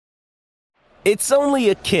It's only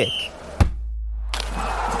a kick,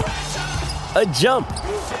 a jump,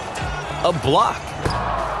 a block.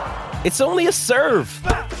 It's only a serve.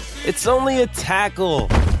 It's only a tackle,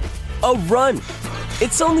 a run.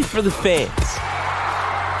 It's only for the fans.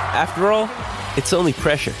 After all, it's only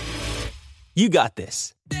pressure. You got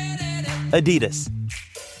this. Adidas.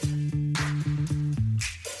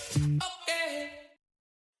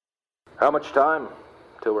 How much time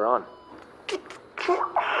till we're on? We're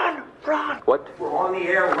on, Ron. What? We're on the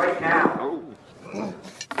air right now.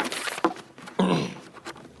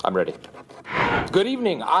 I'm ready. Good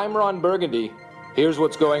evening, I'm Ron Burgundy. Here's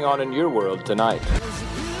what's going on in your world tonight.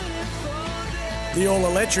 The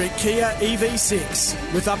all-electric Kia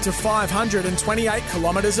EV6 with up to 528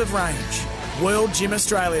 kilometres of range. World Gym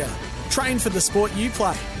Australia. Train for the sport you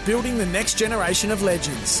play, building the next generation of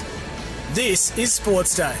legends. This is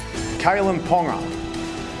Sportsday. Kalen Ponga,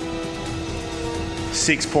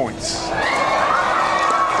 6 points.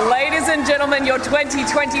 Ladies and gentlemen, your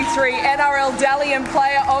 2023 NRL Dally-M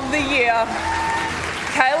Player of the Year,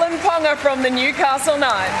 Kalen Ponga from the Newcastle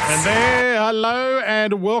Knights. And there, hello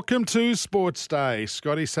and welcome to Sports Day.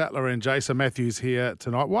 Scotty Sattler and Jason Matthews here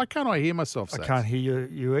tonight. Why can't I hear myself, Sats? I can't hear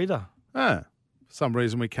you either. For some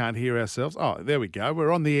reason we can't hear ourselves. Oh, there we go.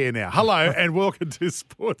 We're on the air now. Hello and welcome to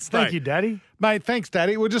Sports Day. Thank you, Daddy. Mate, thanks,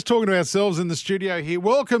 Daddy. We're just talking to ourselves in the studio here.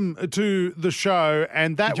 Welcome to the show.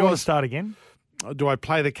 And that Did you want to start again? Do I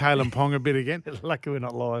play the Kalen Ponga bit again? Lucky we're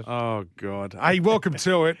not live. Oh, God. Hey, welcome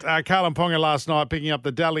to it. Kalen Ponga last night picking up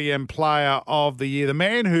the Dally-M Player of the Year. The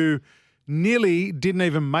man who nearly didn't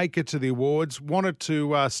even make it to the awards, wanted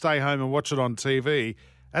to stay home and watch it on TV.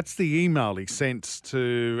 That's the email he sent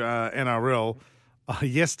to NRL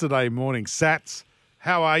yesterday morning. Sats,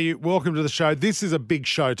 how are you? Welcome to the show. This is a big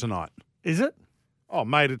show tonight. Is it? Oh,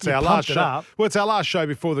 mate, it's You our last pumped it show. up. Well, it's our last show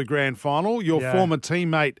before the grand final. Your former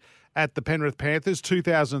teammate at the Penrith Panthers,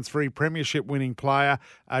 2003 premiership winning player,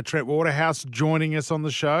 Trent Waterhouse, joining us on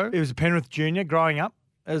the show. He was a Penrith junior growing up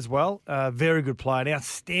as well. Very good player, an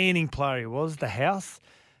outstanding player he was, the house.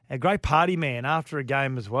 A great party man after a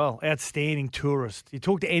game as well. Outstanding tourist. You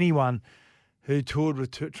talk to anyone who toured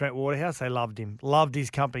with Trent Waterhouse, they loved him, loved his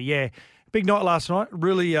company. Yeah, big night last night.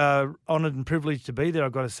 Really honoured and privileged to be there,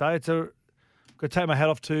 I've got to say. I've got to take my hat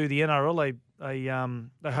off to the NRL. They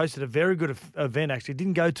hosted a very good event, actually. It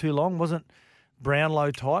didn't go too long. Wasn't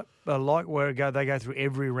Brownlow type, like where they go through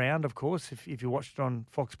every round, of course. If you watched it on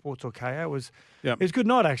Fox Sports or KO, it was a good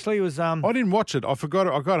night, actually. It was. I didn't watch it. I forgot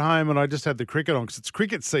it. I got home and I just had the cricket on because it's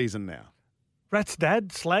cricket season now. Rat's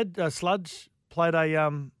dad, Sludge, played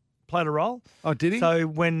a role. Oh, did he? So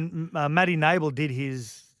when Matty Nable did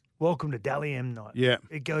his Welcome to Dally-M night,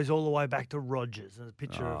 it goes all the way back to Rogers. There's a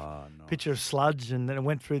picture of Sludge, and then it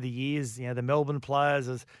went through the years. You know, the Melbourne players.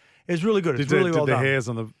 It was really good. It's really well done. Did the hairs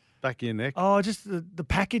on the back of your neck? Oh, just the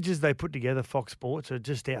packages they put together, Fox Sports, are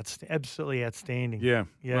just absolutely outstanding. Yeah,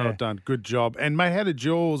 well done. Good job. And mate, how did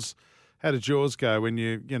yours go when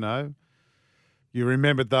you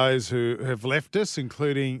remembered those who have left us,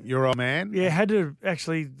 including your old man? Yeah, had to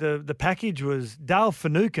actually. The package was Dale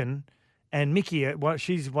Finucane and Mickey.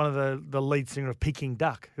 She's one of the lead singer of Peking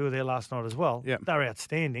Duck, who were there last night as well. Yeah, they were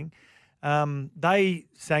outstanding. They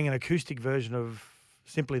sang an acoustic version of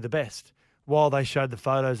Simply the Best while they showed the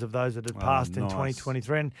photos of those that had passed in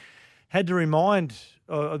 2023, and had to remind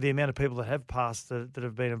of the amount of people that have passed that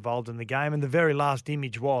have been involved in the game. And the very last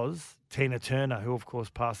image was Tina Turner, who of course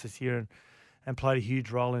passed this year and played a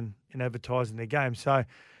huge role in advertising their game. So,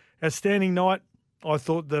 outstanding night. I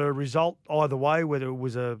thought the result either way, whether it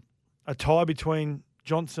was a tie between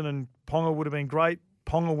Johnson and Ponga, would have been great.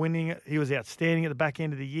 Ponga winning it. He was outstanding at the back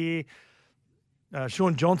end of the year.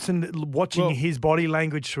 Sean Johnson, watching his body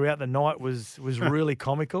language throughout the night was really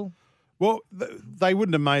comical. Well, they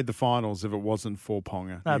wouldn't have made the finals if it wasn't for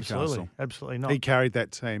Ponga. Absolutely not. He carried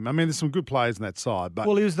that team. I mean, there's some good players on that side,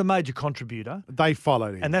 but he was the major contributor. They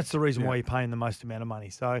followed him, and that's the reason why you're paying the most amount of money.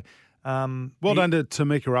 So, done to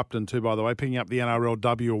Tamika Upton too, by the way, picking up the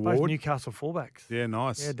NRLW award. Both Newcastle fullbacks. Yeah,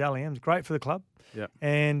 nice. Yeah, Dally-M's great for the club. Yeah,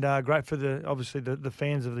 and great for the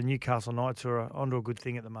fans of the Newcastle Knights who are onto a good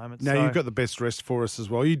thing at the moment. Now you've got the best rest for us as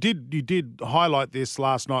well. You did highlight this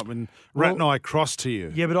last night when Rat and I crossed to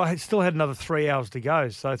you. Yeah, but I still had another 3 hours to go,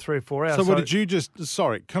 so 3 or 4 hours. So what did you just?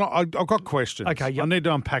 Sorry, I've got questions. Okay, I need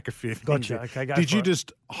to unpack a few things. Gotcha. Okay, go Did for you it.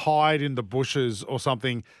 just hide in the bushes or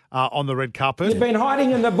something on the red carpet? You've been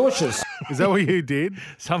hiding in the bushes. Is that what you did?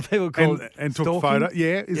 Some people call it and took stalking. photo.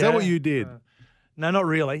 Yeah, is that what you did? No, not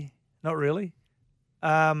really.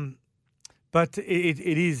 But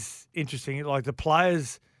it is interesting. Like, the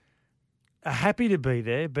players are happy to be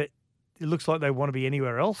there, but it looks like they want to be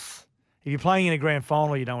anywhere else. If you're playing in a grand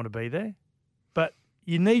final, you don't want to be there.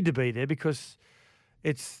 you need to be there because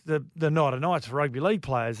it's the night of nights for rugby league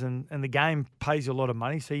players and the game pays you a lot of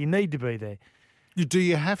money, so you need to be there. Do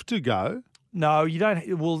you have to go? No, you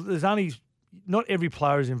don't. Well, there's only not every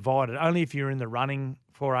player is invited. Only if you're in the running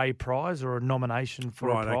for a prize or a nomination for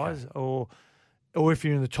a prize, or if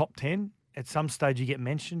you're in the top 10. At some stage, you get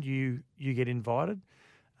mentioned. You get invited.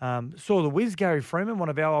 Saw the Wiz, Gary Freeman, one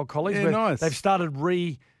of our old colleagues. Yeah, nice. They've started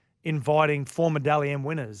inviting former Dally M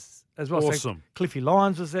winners as well. Awesome. So Cliffy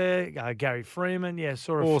Lyons was there, Gary Freeman. Yeah,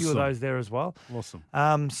 saw a few of those there as well.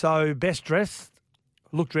 Awesome. So best dressed,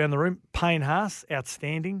 looked around the room. Payne Haas,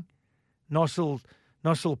 outstanding. Nice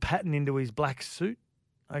little pattern into his black suit.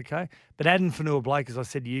 Okay. But Adam Fanua-Blake, as I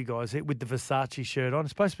said to you guys, with the Versace shirt on,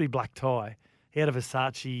 it's supposed to be black tie. He had a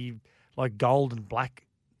Versace like gold and black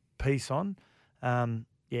piece on.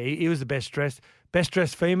 He was the best dressed. Best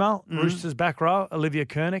dressed female, Roosters back row, Olivia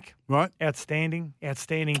Kernick. Right. Outstanding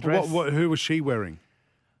dress. Who was she wearing?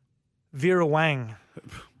 Vera Wang.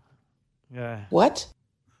 Yeah. What?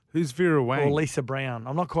 Who's Vera Wang? Or Lisa Brown.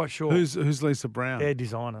 I'm not quite sure. Who's Lisa Brown? They're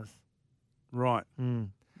designers. Right.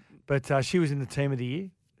 But she was in the team of the year.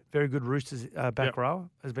 Very good Roosters back row.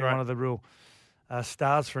 Has been one of the real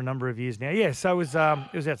stars for a number of years now. Yeah, so it was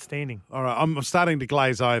outstanding. All right, I'm starting to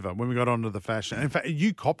glaze over when we got onto the fashion. In fact,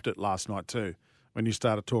 you copped it last night too when you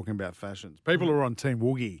started talking about fashions. People are on Team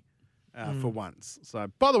Woogie for once. So,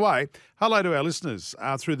 by the way, hello to our listeners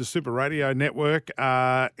through the Super Radio Network,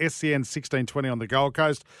 SEN 1620 on the Gold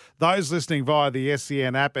Coast. Those listening via the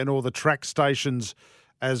SEN app and all the track stations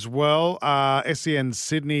as well. SEN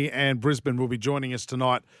Sydney and Brisbane will be joining us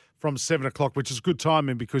tonight from 7 o'clock, which is good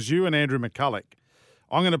timing because you and Andrew McCulloch,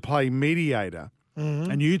 I'm going to play mediator,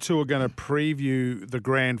 and you two are going to preview the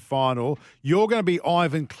grand final. You're going to be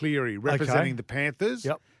Ivan Cleary representing the Panthers,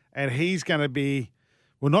 and he's going to be,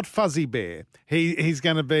 well, not Fuzzy Bear. He's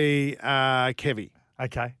going to be Kevy.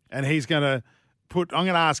 Okay. And he's going to I'm going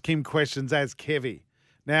to ask him questions as Kevy.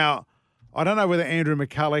 Now, I don't know whether Andrew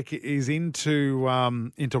McCulloch is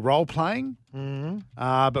into role playing,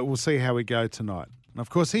 but we'll see how we go tonight. And of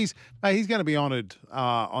course, he's going to be honoured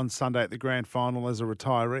on Sunday at the grand final as a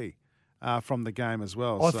retiree from the game as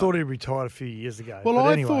well. I thought he retired a few years ago. Well,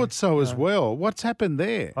 I thought so as well. What's happened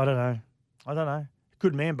there? I don't know.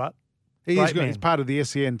 Good man, but he's part of the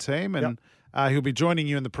SEN team, and he'll be joining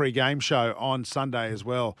you in the pre-game show on Sunday as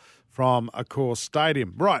well from Accor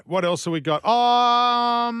Stadium. Right, what else have we got?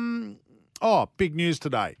 Big news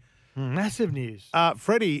today. Massive news.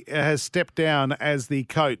 Freddie has stepped down as the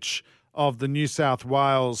coach of the New South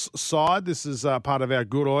Wales side. This is part of our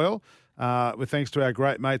good oil, with thanks to our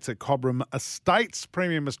great mates at Cobram Estates,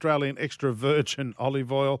 premium Australian extra virgin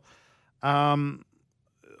olive oil.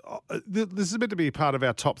 This is meant to be part of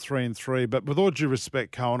our top 3 and 3, but with all due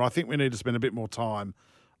respect, Cohen, I think we need to spend a bit more time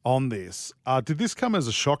on this. Did this come as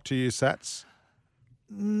a shock to you, Sats?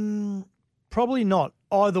 Probably not.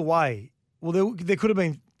 Either way. Well, there could have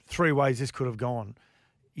been 3 ways this could have gone.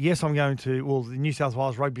 Yes, I'm going to, the New South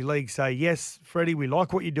Wales Rugby League say, yes, Freddie, we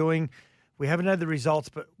like what you're doing. We haven't had the results,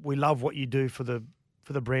 but we love what you do for the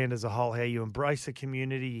brand as a whole, how you embrace the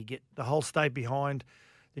community, you get the whole state behind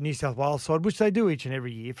the New South Wales side, which they do each and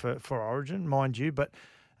every year for Origin, mind you. But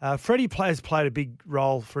Freddie has played a big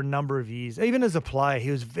role for a number of years. Even as a player,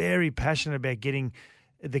 he was very passionate about getting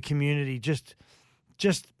the community just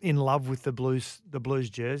in love with the Blues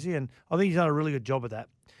jersey, and I think he's done a really good job of that.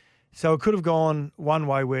 So it could have gone one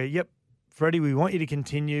way where, Freddie, we want you to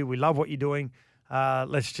continue. We love what you're doing.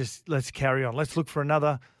 Let's carry on. Let's look for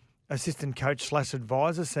another assistant coach /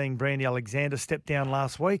 advisor, seeing Brandy Alexander step down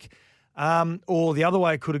last week. Or the other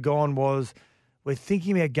way it could have gone was, we're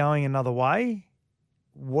thinking about going another way.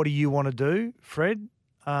 What do you want to do, Fred?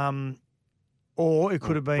 Or it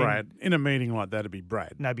could have been Brad. In a meeting like that, it'd be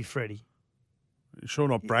Brad. No, it'd be Freddie. Sure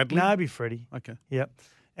not Bradley? No, it'd be Freddie. Okay. Yep.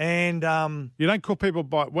 And you don't call people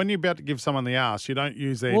by when you're about to give someone the arse. You don't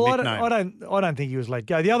use their nickname. I don't think he was let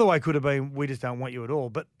go. The other way could have been, we just don't want you at all.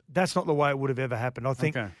 But that's not the way it would have ever happened. I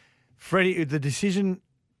think Freddie, the decision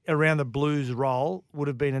around the Blues role would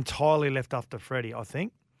have been entirely left up to Freddie, I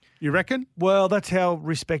think. You reckon? Well, that's how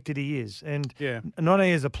respected he is. And not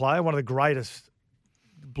only as a player, one of the greatest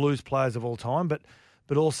Blues players of all time,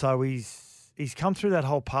 but also he's come through that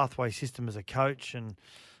whole pathway system as a coach and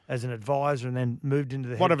as an advisor, and then moved into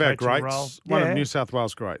the head coaching role. One of New South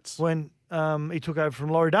Wales greats. When he took over from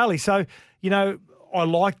Laurie Daly. So, I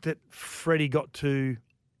like that Freddie got to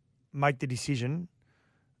make the decision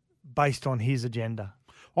based on his agenda.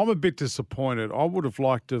 I'm a bit disappointed. I would have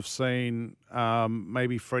liked to have seen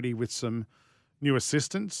maybe Freddie with some new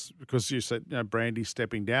assistants, because you said Brandy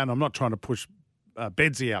stepping down. I'm not trying to push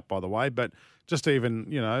Bedsy out, by the way, but just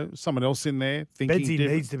even, someone else in there thinking Bedsy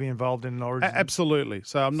different. needs to be involved in an Origin. Absolutely.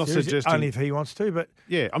 So I'm not Seriously, suggesting... only if he wants to, but...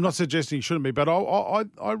 Yeah, I'm not suggesting he shouldn't be, but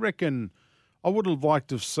I reckon I would have liked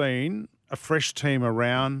to have seen a fresh team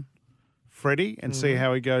around Freddie and see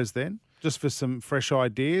how he goes then, just for some fresh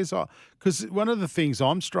ideas. Because one of the things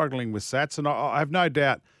I'm struggling with, Sats, and I have no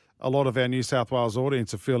doubt a lot of our New South Wales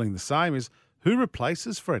audience are feeling the same, is who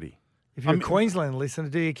replaces Freddie? If you're a Queensland listener,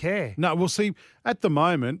 do you care? No, well, see, at the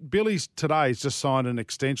moment, Billy's today's just signed an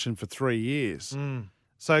extension for 3 years.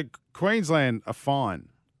 So Queensland are fine.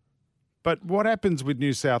 But what happens with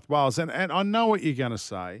New South Wales, and I know what you're going to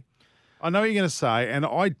say. And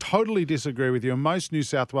I totally disagree with you, and most New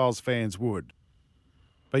South Wales fans would.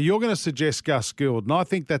 But you're going to suggest Gus Gould, and I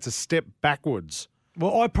think that's a step backwards.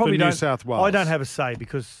 Well, I probably for don't. New South Wales. I don't have a say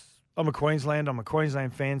because I'm a Queensland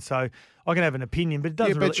fan, so I can have an opinion. But it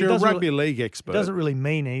doesn't. Yeah, but you're a rugby league expert. It doesn't really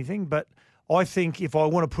mean anything. But I think if I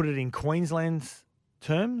want to put it in Queensland's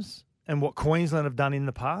terms and what Queensland have done in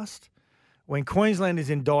the past, when Queensland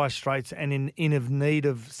is in dire straits and in of need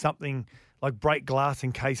of something like break glass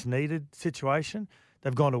in case needed situation,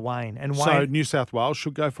 they've gone to Wayne. And Wayne, so New South Wales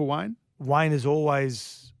should go for Wayne? Wayne has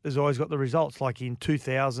always got the results. Like in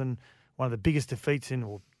 2000, one of the biggest defeats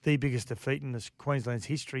or the biggest defeat in this Queensland's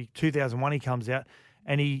history, 2001 he comes out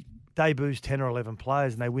and he debuts 10 or 11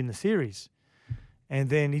 players and they win the series. And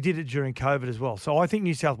then he did it during COVID as well. So I think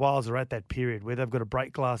New South Wales are at that period where they've got a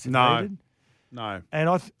break glass if needed. No. And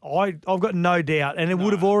I've got no doubt, and it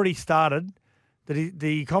would have already started.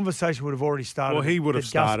 The conversation would have already started. Well, he would have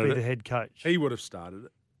started Gus it. be the head coach. He would have started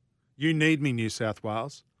it. You need me, New South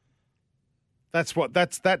Wales. That's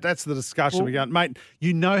the discussion we're going. Mate,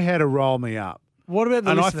 you know how to roll me up. What about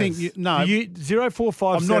the listeners? I think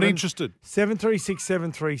 0457. I'm not interested. 736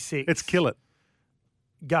 736. Let's kill it.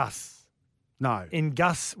 Gus. No. In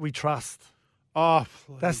Gus we trust. Oh,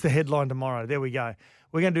 that's the headline tomorrow. There we go.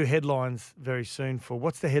 We're going to do headlines very soon for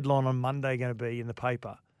what's the headline on Monday going to be in the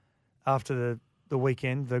paper after the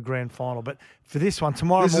weekend, the grand final. But for this one,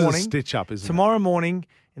 tomorrow morning. This is a stitch up, isn't it? Tomorrow morning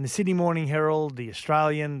in the Sydney Morning Herald, the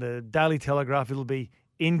Australian, the Daily Telegraph, it'll be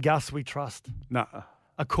in Gus we trust. No.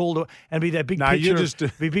 A call to, and be that big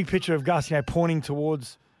picture. Be a big picture of Gus, pointing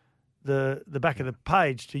towards the back of the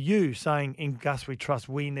page to you, saying, "In Gus we trust.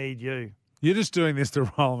 We need you." You're just doing this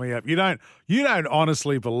to roll me up. You don't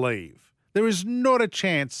honestly believe there is not a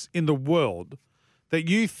chance in the world that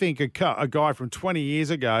you think a guy from 20 years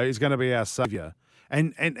ago is going to be our saviour,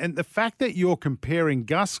 and the fact that you're comparing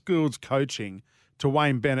Gus Gould's coaching to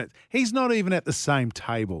Wayne Bennett, he's not even at the same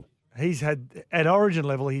table. He's had at Origin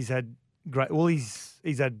level. He's had great. Well, he's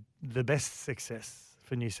had the best success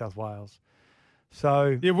for New South Wales.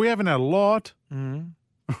 So yeah, we haven't had a lot.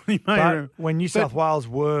 But when New South Wales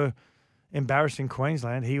were embarrassing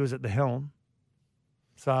Queensland, he was at the helm.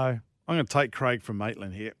 So I'm going to take Craig from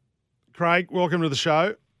Maitland here. Craig, welcome to the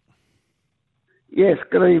show. Yes,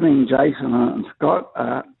 good evening, Jason and Scott.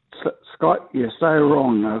 Scott, you're so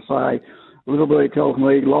wrong. I say, a little bit tells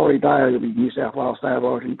me Laurie Daly will be New South Wales State of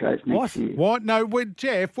Origin coach next year. What? No,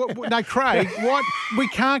 Jeff. No, Craig. What? We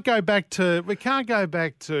can't go back to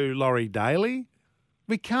Laurie Daly.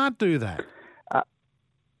 We can't do that.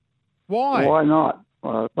 Why? Why not?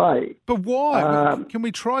 Well, but why? Can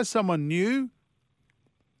we try someone new?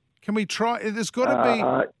 Can we try? There's got to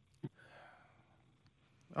be.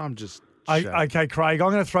 I'm just. Okay, Craig. I'm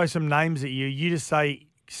going to throw some names at you. You just say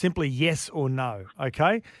simply yes or no.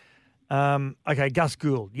 Okay. Okay, Gus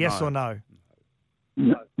Gould. Yes or no?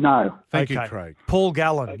 No. Thank you, Craig. Paul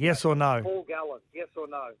Gallen. Yes or no? Paul Gallen. Yes or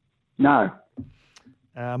no?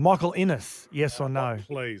 No. Michael Innes. Yes or no?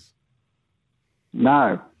 Please.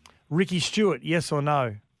 No. Ricky Stewart, yes or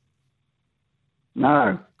no?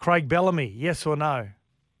 No. Craig Bellamy, yes or no?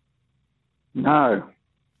 No.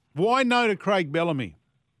 Why no to Craig Bellamy?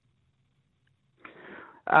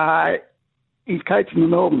 He's coaching the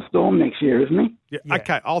Melbourne Storm next year, isn't he? Yeah.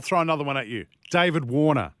 Okay, I'll throw another one at you. David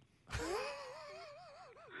Warner.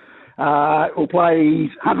 Will play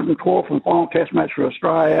his 112th and final test match for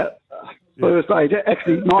Australia Thursday.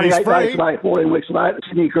 Actually, 98 days today, 14 weeks today at the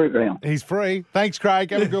Sydney Crew Ground. He's free. Thanks, Craig.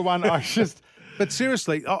 Have a good one. But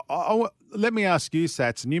seriously, let me ask you,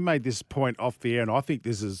 Sats, and you made this point off the air, and I think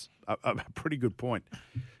this is a pretty good point.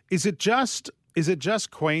 Is it just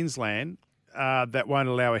Queensland that won't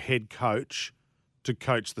allow a head coach to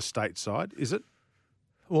coach the state side? Is it?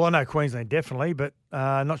 Well, I know Queensland definitely, but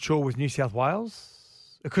not sure with New South Wales.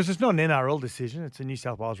 Because it's not an NRL decision; it's a New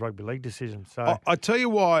South Wales Rugby League decision. So I tell you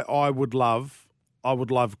why I would love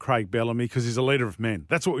Craig Bellamy, because he's a leader of men.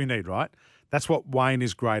 That's what we need, right? That's what Wayne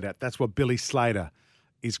is great at. That's what Billy Slater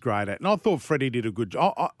is great at. And I thought Freddie did a good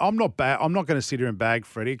job. I'm not going to sit here and bag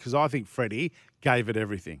Freddie because I think Freddie gave it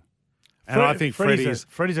everything. And I think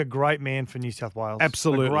Freddie's a great man for New South Wales.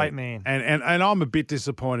 Absolutely. A great man. And I'm a bit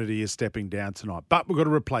disappointed he is stepping down tonight. But we've got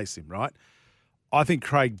to replace him, right? I think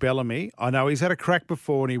Craig Bellamy, I know he's had a crack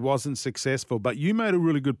before and he wasn't successful, but you made a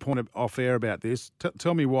really good point off air about this.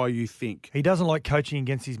 Tell me why you think. He doesn't like coaching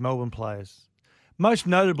against his Melbourne players. Most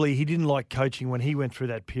notably, he didn't like coaching when he went through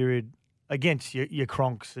that period against your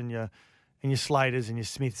Cronks and your Slaters and your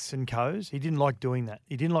Smiths and Coes. He didn't like doing that.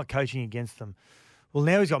 He didn't like coaching against them. Well,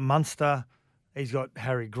 now he's got Munster. He's got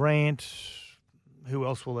Harry Grant. Who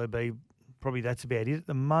else will there be? Probably that's about it at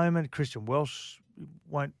the moment. Christian Welsh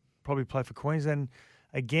won't probably play for Queensland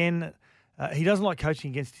again. He doesn't like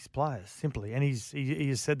coaching against his players, simply, and he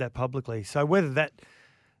has said that publicly. So whether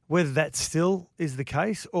that still is the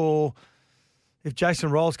case, or if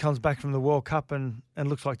Jason Rolls comes back from the World Cup and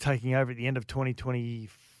looks like taking over at the end of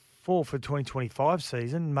 2024 for 2025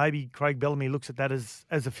 season, maybe Craig Bellamy looks at that as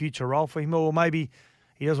a future role for him, or maybe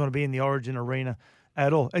he doesn't want to be in the Origin arena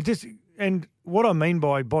at all. And what I mean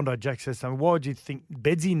by Bondi Jack says something, why do you think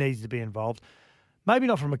Bedsy needs to be involved? Maybe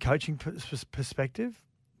not from a coaching perspective,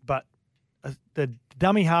 but the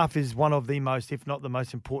dummy half is one of the most, if not the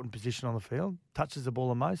most important position on the field. Touches the ball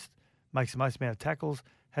the most, makes the most amount of tackles,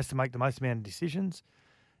 has to make the most amount of decisions.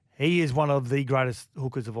 He is one of the greatest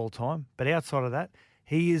hookers of all time. But outside of that,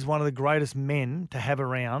 he is one of the greatest men to have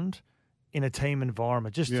around in a team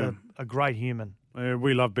environment. Just a great human.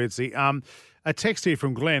 We love Betsy. A text here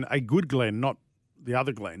from Glenn, a good Glenn, not the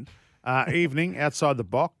other Glenn. Evening, outside the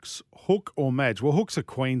box, Hook or Madge? Well, Hook's a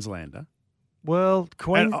Queenslander. Well,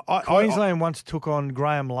 Queensland once took on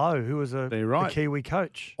Graham Lowe, who was a Kiwi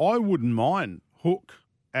coach. I wouldn't mind Hook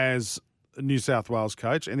as New South Wales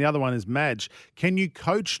coach, and the other one is Madge. Can you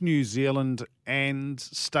coach New Zealand and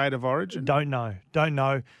State of Origin? Don't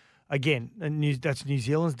know. Again, that's New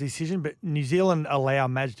Zealand's decision, but New Zealand allow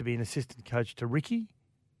Madge to be an assistant coach to Ricky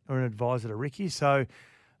or an advisor to Ricky. So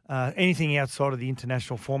anything outside of the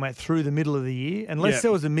international format through the middle of the year, unless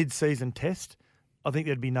there was a mid-season test, I think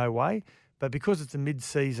there'd be no way. But because it's a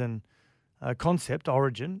mid-season concept,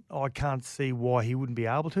 Origin, I can't see why he wouldn't be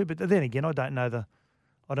able to. But then again, I don't know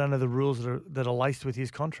the rules that are laced with his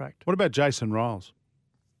contract. What about Jason Riles?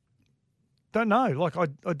 Don't know.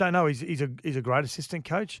 I don't know. He's a great assistant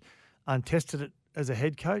coach. Untested it as a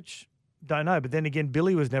head coach. Don't know. But then again,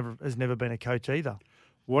 Billy has never been a coach either.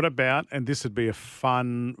 What about, and this would be a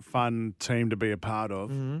fun team to be a part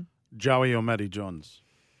of, Joey or Matty Johns?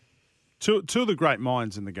 Two of the great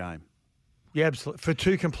minds in the game. Yeah, absolutely. For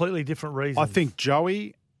two completely different reasons. I think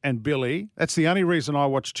Joey and Billy, that's the only reason I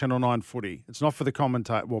watch Channel 9 footy. It's not for the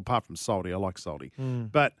commentator, well, apart from Salty. I like Salty.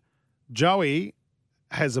 But Joey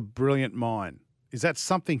has a brilliant mind. Is that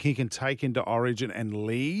something he can take into Origin and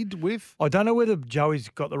lead with? I don't know whether Joey's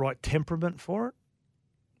got the right temperament for it.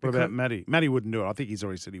 What about Matty? Matty wouldn't do it. I think he's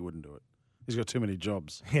already said he wouldn't do it. He's got too many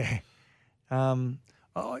jobs. Yeah.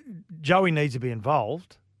 Joey needs to be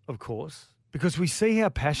involved, of course, because we see how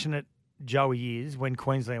passionate Joey is when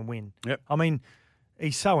Queensland win. Yep. I mean,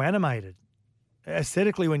 he's so animated.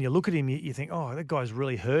 Aesthetically, when you look at him, you think, oh, that guy's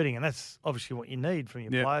really hurting, and that's obviously what you need from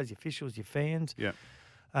your players, your officials, your fans. Yeah.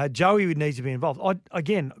 Joey would need to be involved. I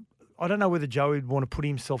don't know whether Joey would want to put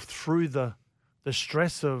himself through the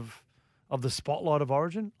stress of the spotlight of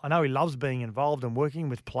Origin. I know he loves being involved and working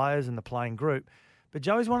with players and the playing group, but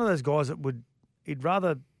Joey's one of those guys that he'd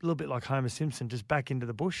rather, a little bit like Homer Simpson, just back into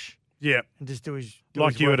the bush. Yeah. And just do his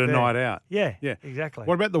like his you work at a there. night out. Yeah, exactly.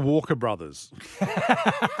 What about the Walker brothers?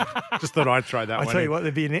 Just thought I'd throw that one in. I tell you what,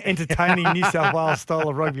 there'd be an entertaining New South Wales style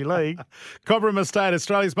of rugby league. Cobram Estate,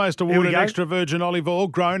 Australia's most awarded extra virgin olive oil,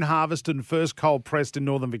 grown, harvested and first cold pressed in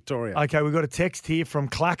northern Victoria. Okay, we've got a text here from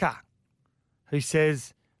Clacker who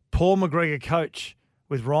says, Paul McGregor coach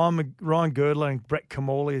with Ryan Girdler and Brett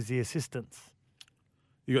Kamali as the assistants.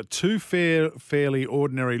 You got two fairly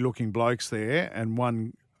ordinary looking blokes there and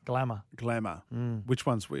one Glamour. Which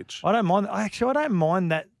one's which? I don't mind. I don't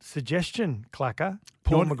mind that suggestion, Clacker.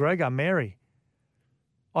 Paul McGregor, Mary.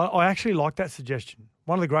 I actually like that suggestion.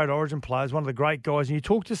 One of the great Origin players, one of the great guys. And you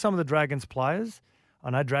talk to some of the Dragons players. I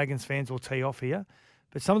know Dragons fans will tee off here,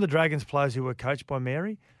 but some of the Dragons players who were coached by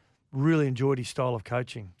Mary really enjoyed his style of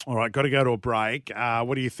coaching. All right, got to go to a break.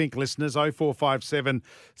 What do you think, listeners? 0457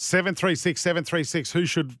 736 736. Who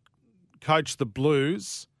should coach the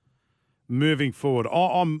Blues moving forward?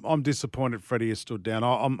 I'm disappointed Freddie has stood down.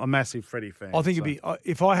 I'm a massive Freddie fan. I think it'd be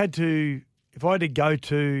if I had to go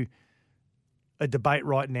to a debate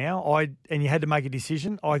right now, and you had to make a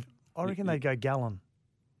decision, I reckon they'd go Gallen.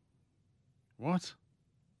 What?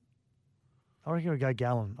 I reckon we'll go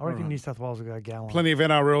Gallon. I reckon New South Wales will go Gallon. Plenty of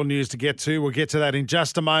NRL news to get to. We'll get to that in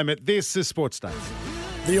just a moment. This is Sportsday.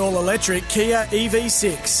 The all-electric Kia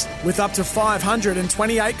EV6 with up to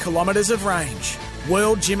 528 kilometres of range.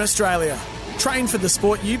 World Gym Australia. Train for the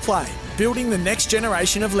sport you play, building the next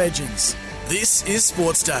generation of legends. This is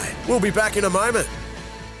Sports Day. We'll be back in a moment.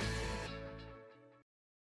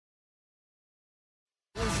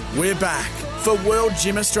 We're back For World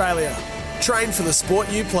Gym Australia. Train for the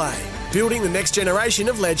sport you play, building the next generation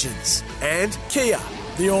of legends. And Kia.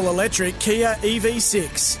 The all-electric Kia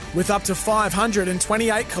EV6 with up to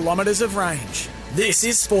 528 kilometres of range. This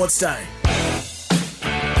is Sports Day.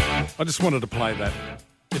 I just wanted to play that.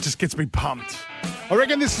 It just gets me pumped. I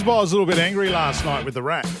reckon this is why I was a little bit angry last night with the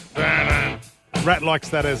Rat. Rat likes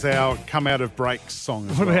that as our come out of break song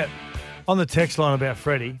as What well. about on the text line about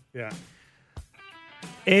Freddie? Yeah.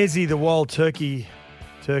 Airsy the Wild Turkey,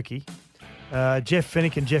 Jeff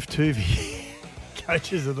Fennick and Jeff Tuvey,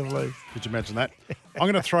 coaches of the Blues. Could you imagine that? I'm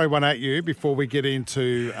going to throw one at you before we get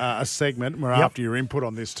into a segment. We're after your input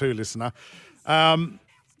on this too, listener.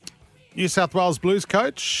 New South Wales Blues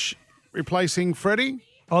coach replacing Freddie.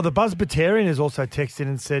 Oh, the Buzz Batarian has also texted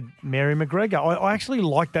and said Mary McGregor. I actually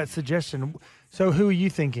like that suggestion. So who are you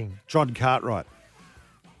thinking? John Cartwright.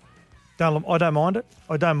 I don't mind it.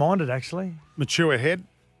 I don't mind it, actually. Mature head,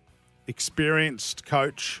 experienced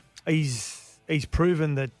coach. He's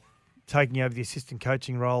proven that taking over the assistant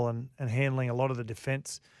coaching role and handling a lot of the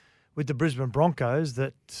defence with the Brisbane Broncos,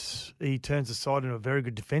 that he turns the side into a very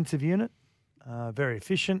good defensive unit, very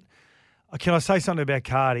efficient. Can I say something about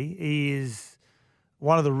Cardi? He is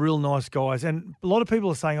one of the real nice guys. And a lot of people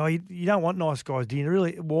are saying, oh, you don't want nice guys, do you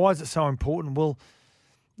really? Why is it so important? Well,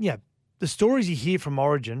 yeah, the stories you hear from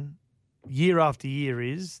Origin year after year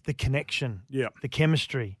is the connection, the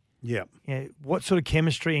chemistry. Yeah. What sort of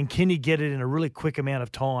chemistry, and can you get it in a really quick amount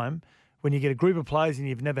of time when you get a group of players and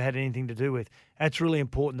you've never had anything to do with? That's really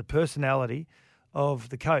important, the personality of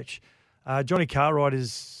the coach. Johnny Cartwright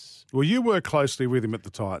is... Well, you work closely with him at the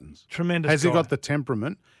Titans. Tremendous Has guy. he got the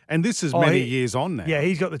temperament? And this is many years on now. Yeah,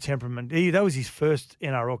 he's got the temperament. That was his first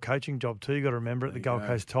NRL coaching job too, you got to remember, at the Gold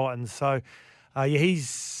Coast Titans. So,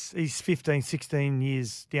 he's 15, 16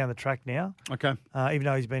 years down the track now. Okay. Even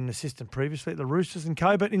though he's been an assistant previously at the Roosters and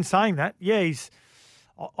co. But in saying that, I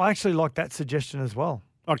actually like that suggestion as well.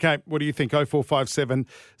 Okay, what do you think? 0457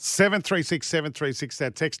 736 736,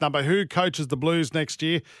 that text number. Who coaches the Blues next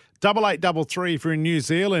year? 8833 if you're in New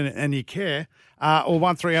Zealand and you care. Or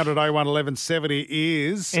 1300 01 1170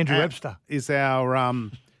 is... Andrew Webster. I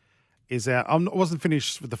wasn't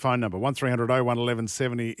finished with the phone number. 1300 01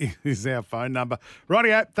 1170 is our phone number.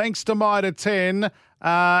 Rightio, thanks to Mitre 10,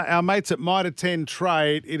 our mates at Mitre 10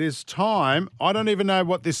 Trade. It is time. I don't even know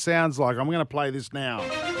what this sounds like. I'm going to play this now.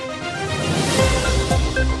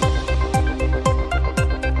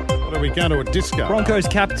 What are we going to a disco? Broncos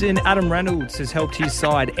captain Adam Reynolds has helped his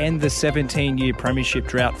side end the 17-year premiership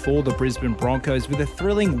drought for the Brisbane Broncos with a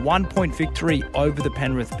thrilling 1-point victory over the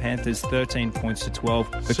Penrith Panthers, 13 points to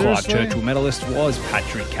 12. The Clive Churchill medalist was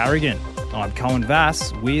Patrick Carrigan. I'm Cohen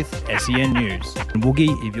Vass with SEN News. And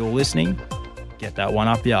Woogie, if you're listening, get that one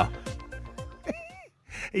up, yeah.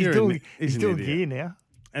 He's doing gear now.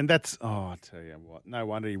 And that's, I tell you what, no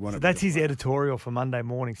wonder he wanted. So that's his editorial for Monday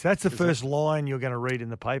morning. So that's the first line you're going to read in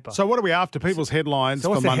the paper. So what are we after? People's headlines for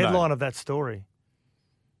Monday. So what's the headline of that story?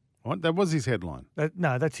 What? That was his headline.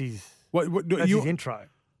 No, that's his. That's his intro.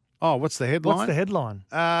 Oh, what's the headline? What's the headline?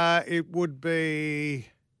 It would be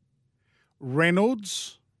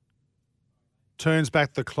Reynolds turns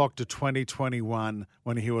back the clock to 2021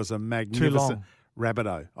 when he was a magnificent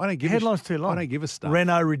Rabbitoh. Headline's too long. I don't give a stuff.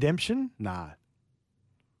 Renault Redemption? No.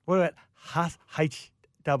 What about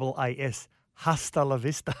H-A-S, Hasta La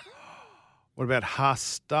Vista? What about Haas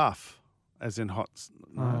stuff, as in hot?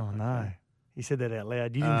 No. You said that out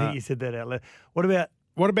loud. You didn't think you said that out loud. What about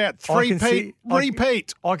repeat?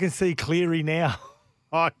 I can see Cleary now.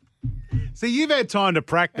 See, you've had time to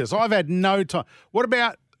practice. I've had no time. What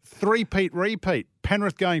about repeat?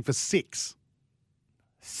 Penrith going for 6.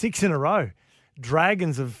 6 in a row.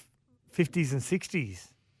 Dragons of 50s and 60s.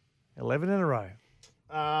 11 in a row.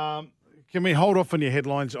 Can we hold off on your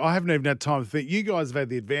headlines? I haven't even had time to think. You guys have had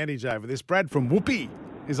the advantage over this. Brad from Whoopee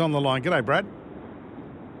is on the line. G'day, Brad.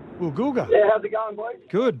 Well, Googa. Yeah, how's it going, boys?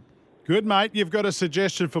 Good, mate. You've got a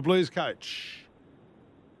suggestion for Blues coach.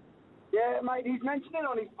 Yeah, mate, he's mentioned it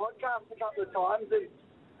on his podcast a couple of times. And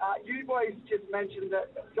you boys just mentioned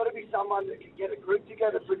that it's got to be someone that can get a group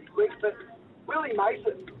together pretty quick. But Willie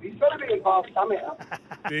Mason, he's got to be involved somehow.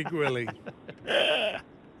 Big Willie.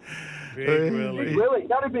 Big Willie.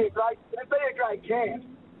 That'd be a great camp.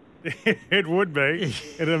 It would be.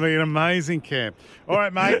 It'd be an amazing camp. All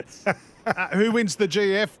right, mate. Who wins the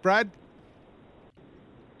GF, Brad?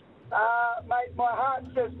 Mate, my heart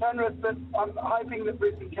says Penrith, but I'm hoping that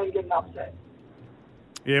Brisbane can get an upset.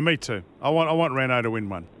 Yeah, me too. I want Renault to win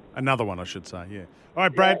one. Another one, I should say, yeah. All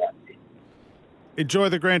right, Brad. Yeah. Enjoy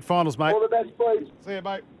the grand finals, mate. All the best, boys. See you,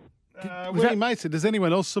 mate. Willie Mason. Does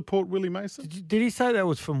anyone else support Willie Mason? Did he say that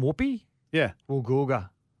was from Whoopi? Yeah. Woolgoolga.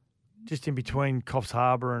 Just in between Coffs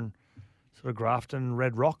Harbour and sort of Grafton,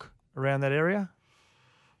 Red Rock, around that area?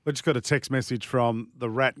 We just got a text message from the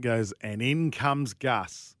Rat goes, and in comes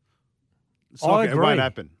Gus. I agree. It won't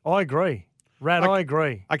happen. I agree. Rat, I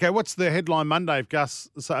agree. Okay, what's the headline Monday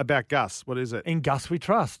about Gus? What is it? In Gus we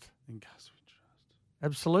trust. In Gus we trust.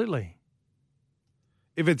 Absolutely.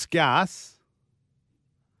 If it's Gus,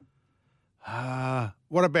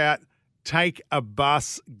 what about take a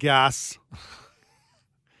bus, Gus?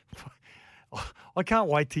 I can't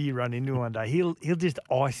wait till you run into him one day. He'll just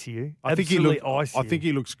ice you. I think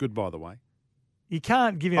he looks good, by the way. You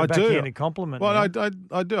can't give him a backhanded compliment. Well, I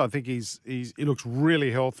do. I think he looks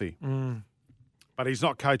really healthy. But he's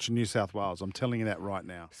not coaching New South Wales. I'm telling you that right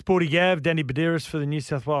now. Sporty Gav, Danny Badiris for the New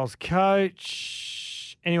South Wales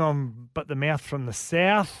coach. Anyone but the mouth from the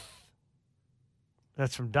south.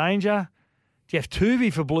 That's from Danger. Jeff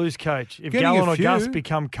Tuvey for Blues coach. If Gallon or Gus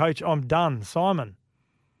become coach, I'm done. Simon.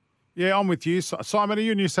 Yeah, I'm with you. Simon, are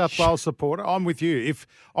you a New South Wales supporter? I'm with you. If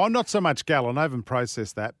I'm not so much Gallon, I haven't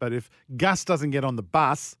processed that, but if Gus doesn't get on the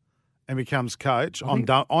bus and becomes coach, I'm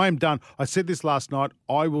done. I am done. I said this last night.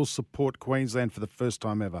 I will support Queensland for the first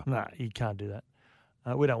time ever. No, you can't do that.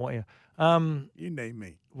 We don't want you. You need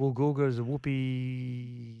me. Woolgoolga is a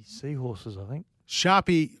whoopee seahorses, I think.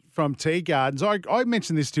 Sharpie from Tea Gardens. I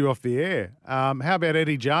mentioned this to you off the air. How about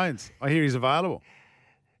Eddie Jones? I hear he's available.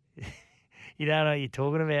 You don't know what you're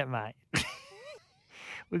talking about, mate.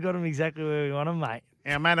 We got him exactly where we want him, mate.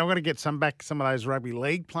 Now, mate, I'm going to get some of those rugby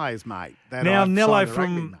league players, mate. Now, Nello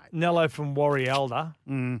from Warrielda.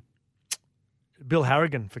 Bill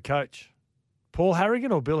Harrigan for coach. Paul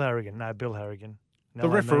Harrigan or Bill Harrigan? No, Bill Harrigan. The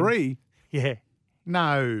referee? Yeah.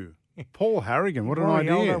 No. Paul Harrigan. What an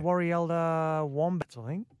idea. Warrielda Wombats, I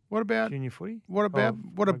think. What about junior footy? What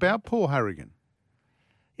about Paul Harrigan?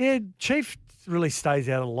 Yeah, Chief really stays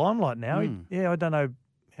out of the limelight now. I don't know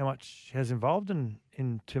how much he has involved in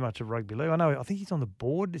too much of rugby league. I think he's on the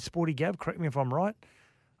board. Is Sporty Gab, correct me if I'm right.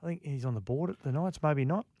 I think he's on the board at the Knights, maybe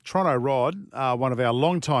not. Toronto Rod, one of our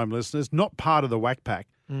long-time listeners, not part of the Whack Pack.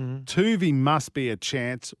 Tuvey must be a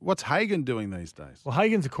chance. What's Hagan doing these days? Well,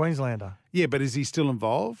 Hagan's a Queenslander. Yeah, but is he still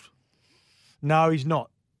involved? No, he's not.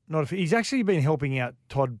 He's actually been helping out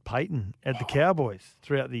Todd Payton at the Cowboys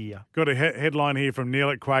throughout the year. Got a headline here from Neil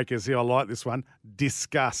at Quakers. I like this one.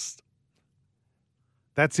 Disgust.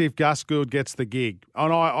 That's if Gus Gould gets the gig.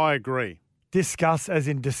 And I agree. Discuss as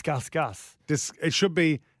in discuss Gus. It should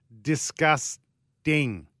be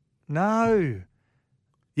disgusting. No.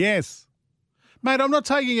 Yes. Mate, I'm not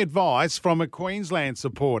taking advice from a Queensland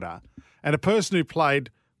supporter and a person who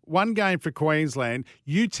played one game for Queensland,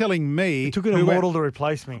 you telling me... It took an immortal to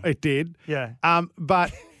replace me. It did. Yeah.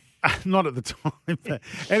 But not at the time. But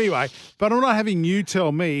anyway, but I'm not having you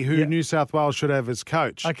tell me who New South Wales should have as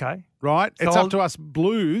coach. Okay. Right? So it's up to us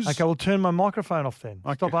Blues. Okay, we'll turn my microphone off then.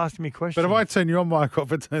 Okay. Stop asking me questions. But if I turn your mic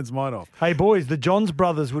off, it turns mine off. Hey, boys, the Johns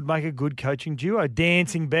brothers would make a good coaching duo.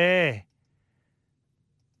 Dancing Bear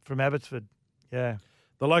from Abbotsford. Yeah.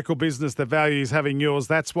 The local business that values having yours.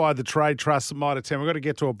 That's why the Trade Trust might attend. We've got to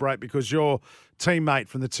get to a break because your teammate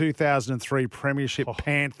from the 2003 Premiership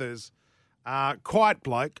Panthers, quiet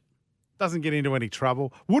bloke, doesn't get into any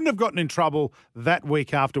trouble. Wouldn't have gotten in trouble that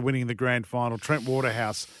week after winning the grand final. Trent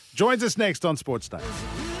Waterhouse joins us next on Sportsday.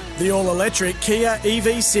 The all-electric Kia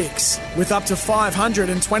EV6 with up to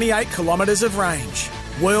 528 kilometres of range.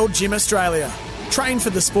 World Gym Australia. Train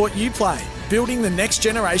for the sport you play, building the next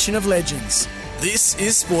generation of legends. This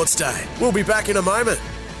is Sports Day. We'll be back in a moment.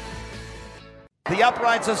 The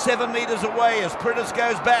uprights are 7 metres away as Pritis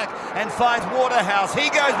goes back and finds Waterhouse. He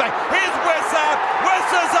goes back. Here's Wesser.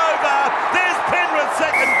 Wesser's over. There's Penrith's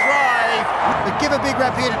second try. But give a big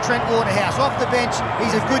rap here to Trent Waterhouse. Off the bench,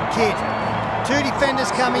 he's a good kid. 2 defenders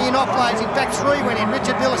coming in offloads. In fact, 3 went in.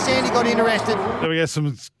 Richard Villasanti got interested. There we go.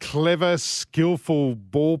 Some clever, skillful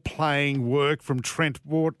ball-playing work from Trent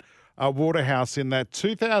Waterhouse in that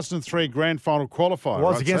 2003 grand final qualifier. It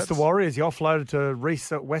was against the Warriors. He offloaded to Reece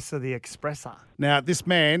Wesser, the Expresser. Now, this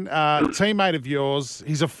man, teammate of yours,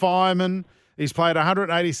 he's a fireman. He's played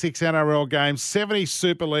 186 NRL games, 70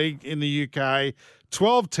 Super League in the UK,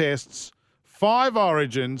 12 tests, 5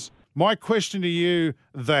 origins. My question to you,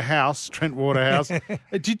 the house, Trent Waterhouse,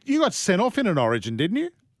 you got sent off in an origin, didn't you?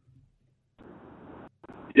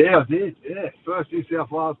 Yeah, I did. Yeah, first New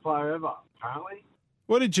South Wales player ever, apparently.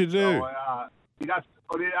 What did you do? So, I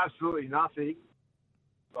did absolutely nothing,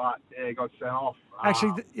 but yeah, got sent off.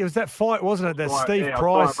 Actually, it was that fight, wasn't it? That Steve I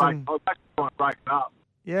Price was actually trying to break it up.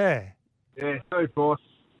 Yeah. Yeah, Steve Price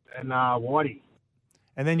and Whitey.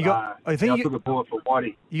 And then you got, I think I took a bullet for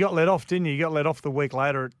Whitey. You got let off, didn't you? You got let off the week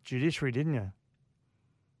later at Judiciary, didn't you?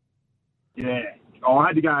 Yeah. I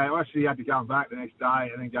had to go. I actually had to come back the next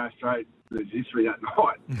day and then go straight to the Judiciary that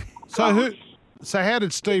night. So how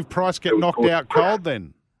did Steve Price get knocked out cold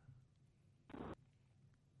then?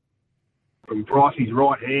 From Pricey's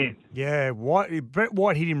right hand. Yeah, Brett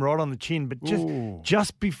White hit him right on the chin, but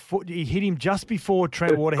just before he hit him just before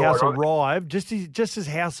Trent Waterhouse arrived, just as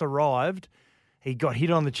House arrived, he got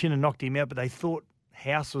hit on the chin and knocked him out. But they thought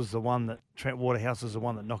Trent Waterhouse was the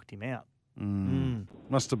one that knocked him out.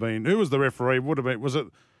 Must have been. Who was the referee? Would have been.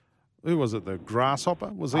 Who was it? The Grasshopper?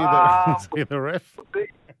 Was he the ref?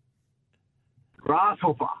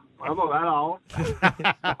 Grasshopper. I'm not that old.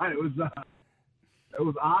 It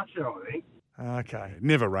was Archer, I think. Okay.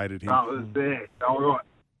 Never rated him. No, it was there. So I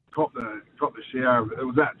copped the share. It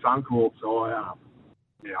was at Suncorp, so I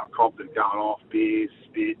copped it going off, beers,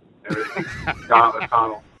 spit, everything. Going up the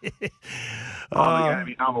tunnel. Probably going to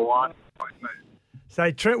be number one. So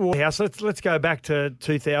Trent Waterhouse, let's go back to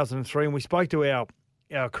 2003, and we spoke to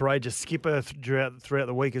our courageous skipper throughout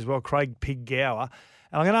the week as well, Craig Pig Gower.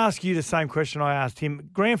 And I'm going to ask you the same question I asked him.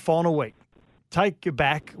 Grand final week, take you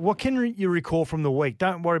back. What can you recall from the week?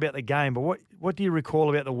 Don't worry about the game, but what do you recall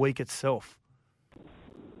about the week itself?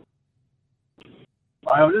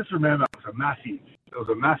 I just remember it was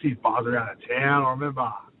a massive buzz around the town. I remember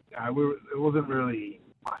it wasn't really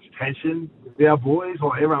much tension with our boys.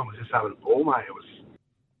 Like, everyone was just having a ball, mate. It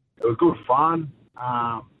was good fun.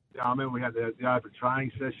 I remember we had the open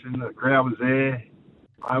training session. The crowd was there.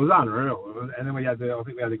 It was unreal. And then I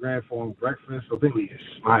think we had the grand final breakfast. I think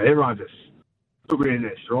everyone just took it in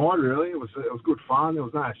their stride, really. It was good fun. There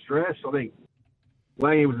was no stress. I think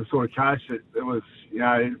Langy was the sort of coach that it was,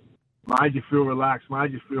 made you feel relaxed,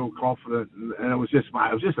 made you feel confident, and it was just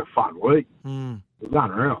a fun week. It was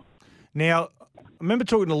unreal. Now, I remember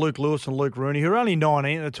talking to Luke Lewis and Luke Rooney, who were only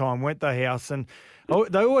 19 at the time, went to the house, and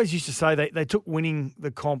they always used to say they took winning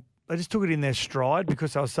the comp, they just took it in their stride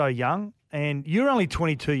because they were so young. And you're only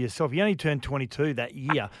 22 yourself. You only turned 22 that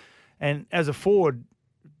year. And as a forward,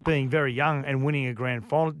 being very young and winning a grand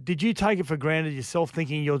final, did you take it for granted yourself,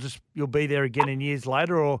 thinking you'll be there again in years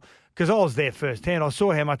later? Or because I was there firsthand, I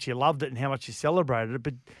saw how much you loved it and how much you celebrated it.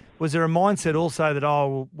 But was there a mindset also that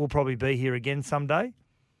we'll probably be here again someday?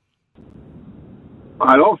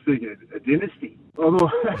 I was thinking a dynasty. I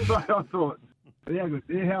thought,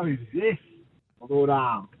 how is this? I thought,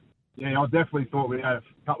 I definitely thought we had a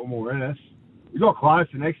couple more in us. We got close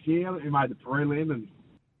the next year. We made the prelim, and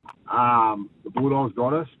the Bulldogs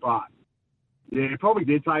got us. But it probably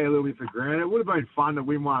did take a little bit for granted. It would have been fun to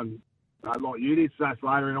win one like you did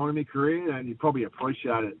later on in my career, and you probably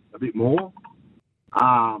appreciate it a bit more.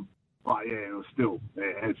 But it was still,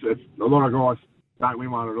 it's a lot of guys don't win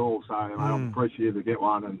one at all. So I'm appreciative to get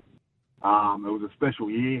one, and it was a special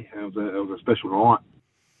year, and it was a special night.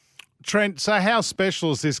 Trent, so how special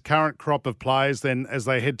is this current crop of players then as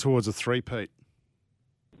they head towards a three-peat?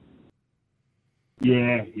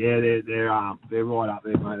 Yeah, they're right up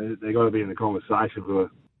there, mate. They've got to be in the conversation for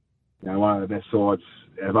one of the best sides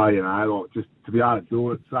ever. Just to be able to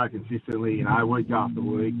do it so consistently, week after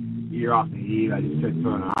week, year after year, they just keep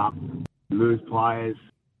turning up, lose players,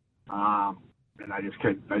 and they just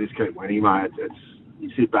keep winning, mate. You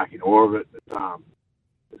sit back in awe of it.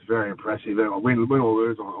 It's very impressive. They win or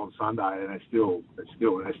lose on Sunday, and they're still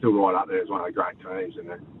right up there as one of the great teams, and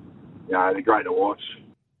they're great to watch.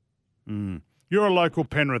 You're a local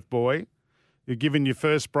Penrith boy. You're given your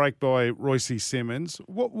first break by Royce Simmons.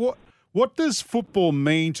 What does football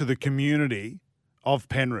mean to the community of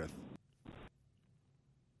Penrith?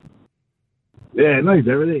 Yeah, it means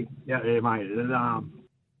everything. Yeah, mate.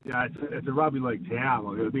 It's a rugby league town.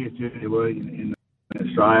 Like, the biggest junior league in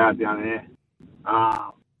Australia down there.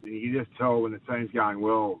 You can just tell when the team's going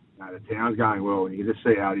well, the town's going well, and you can just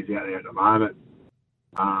see how it is out there at the moment.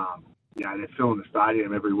 They're filling the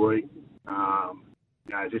stadium every week.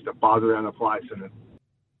 It's just a buzz around the place, and it's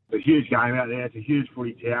a huge game out there. It's a huge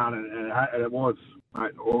footy town, and it was,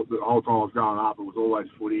 mate, the whole time I was growing up, it was always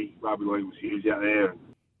footy. Rugby league was huge out there. And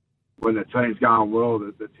when the team's going well,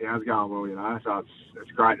 the town's going well, so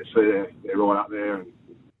it's great to see they're right up there, and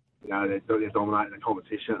they're dominating the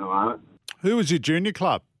competition at the moment. Who was your junior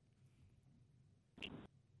club?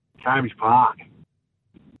 Cambridge Park.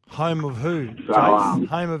 Home of who? So, Jace?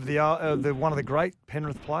 Home of the one of the great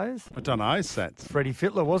Penrith players? I don't know, Sats. Freddie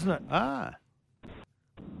Fittler, wasn't it? Ah.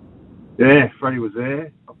 Yeah, Freddie was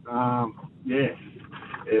there. Yeah,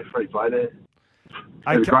 Freddie played there. It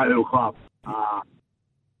was a great little club. Yeah,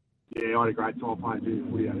 I had a great time playing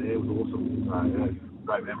junior footy out there. It was awesome. So, yeah,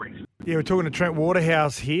 great memories. Yeah, we're talking to Trent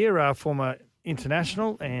Waterhouse here, former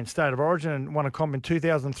international and state of origin, and won a comp in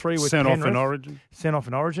 2003 with Sent Penrith. off in Origin. Sent off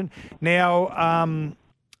in Origin. Now,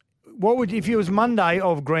 what would if it was Monday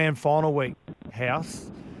of grand final week, House,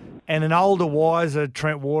 and an older, wiser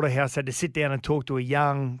Trent Waterhouse had to sit down and talk to a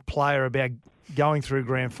young player about going through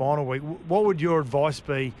grand final week, what would your advice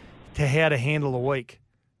be to how to handle the week?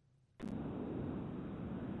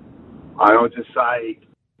 I would just say,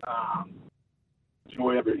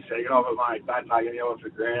 enjoy every second of it, mate. Don't take any of it for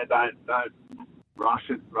granted. Don't rush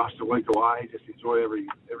it, rush the week away. Just enjoy every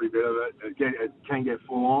bit of it. It can get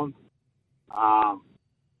full on,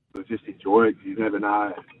 but just enjoy it. 'Cause you never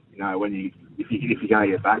know, if you're going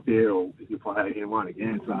to get back there or if you play out in one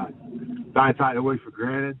again. So don't take the week for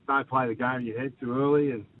granted. Don't play the game in your head too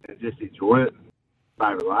early, and just enjoy it.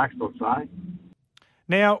 Stay relaxed, I'd say.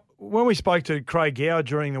 Now, when we spoke to Craig Gower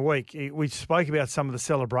during the week, we spoke about some of the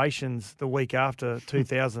celebrations the week after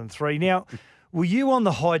 2003. Now, were you on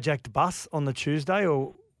the hijacked bus on the Tuesday?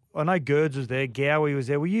 Or I know Gerds was there, Gowie was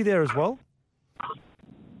there. Were you there as well?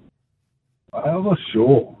 I'm not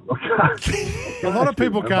sure. A lot of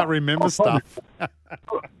people can't remember stuff. I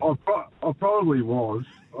probably was.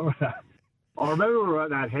 I remember we were at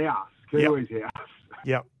that house, Kiwi's house.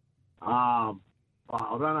 Yep. I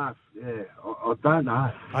don't know. I don't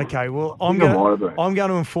know. Okay, well, I'm going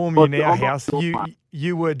to inform you now, House.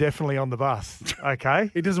 You were definitely on the bus. Okay.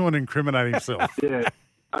 He doesn't want to incriminate himself. Yeah.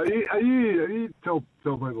 Are you tell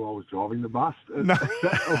people I was driving the bus? No.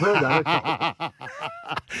 I've heard that.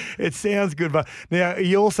 It sounds good, but now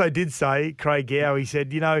he also did say, Craig Gower, he said,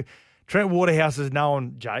 Trent Waterhouse is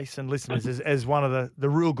known, Jace and listeners, as one of the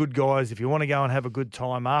real good guys. If you want to go and have a good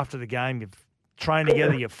time after the game, you've trained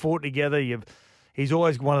together, you've fought together, he's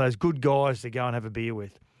always one of those good guys to go and have a beer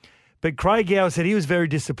with. But Craig Gower said he was very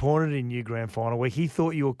disappointed in you grand final week. He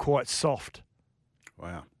thought you were quite soft.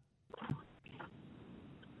 Wow.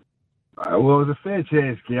 Well, there's a fair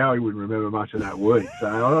chance Gowie wouldn't remember much of that week, so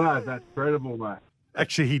I don't know if that's credible, mate.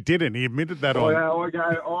 Actually, he didn't. He admitted that I thought I'd go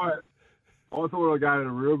to a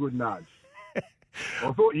real good nudge.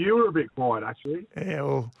 I thought you were a bit quiet, actually. Yeah,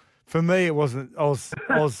 well, for me, it wasn't. I was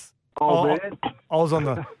Old man? I was on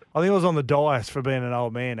the. I think I was on the dais for being an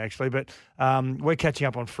old man, actually. But we're catching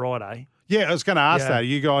up on Friday. Yeah, I was going to ask that. Are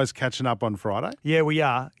you guys catching up on Friday? Yeah, we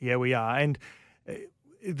are. And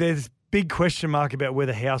there's big question mark about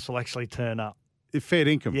whether House will actually turn up. Fair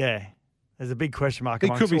income. Yeah. There's a big question mark. He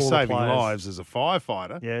could be all saving the lives as a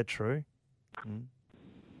firefighter. Yeah, true. Mm.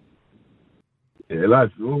 Yeah,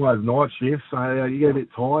 all those night shifts, so you get a bit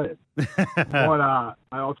tired. I'm going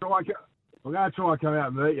to try and come out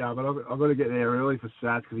and meet you, but I've got to get there early for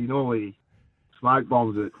Sats because he normally smoke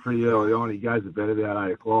bombs it pretty early on. He goes to bed about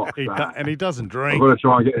 8 o'clock. And he doesn't drink. I've got to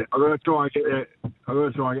try and get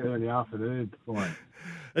there in the afternoon.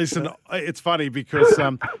 Listen, it's funny because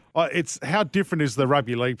it's how different is the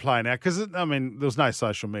rugby league play now? Because there was no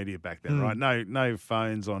social media back then, right? No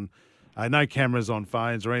phones on, no cameras on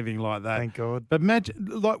phones or anything like that. Thank God. But imagine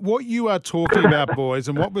like what you are talking about, boys,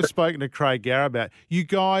 and what we've spoken to Craig Gower about. You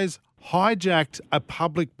guys hijacked a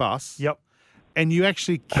public bus. Yep. And you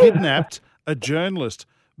actually kidnapped a journalist,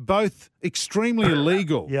 both extremely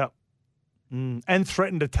illegal. Yep. And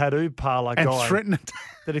threatened a tattoo parlour guy. And threatened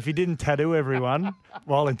that if he didn't tattoo everyone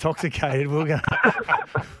while intoxicated, we were going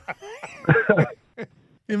to...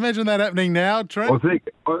 Imagine that happening now, Trent.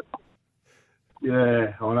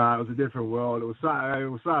 Yeah, I know. It was a different world. It was so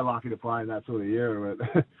lucky to play in that sort of era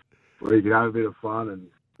where you could have a bit of fun and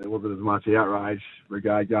there wasn't as much outrage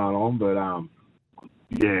brigade going on. But,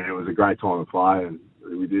 yeah, it was a great time to play and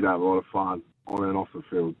we did have a lot of fun on and off the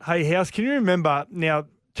field. Hey, House, can you remember now...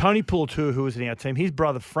 Tony Pullatua, who was in our team, his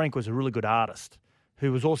brother Frank was a really good artist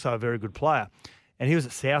who was also a very good player. And he was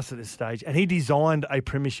at South at this stage, and he designed a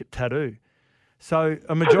premiership tattoo. So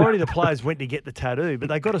a majority of the players went to get the tattoo, but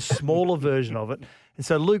they got a smaller version of it. And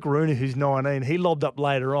so Luke Rooney, who's 19, he lobbed up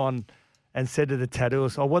later on and said to the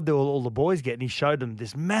tattooist, what do all the boys get? And he showed them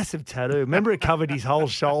this massive tattoo. Remember, it covered his whole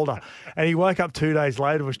shoulder. And he woke up 2 days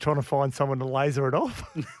later, was trying to find someone to laser it off.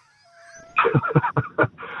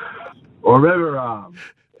 I remember...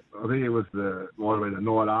 I think it was might have been the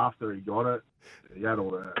night after he got it. He had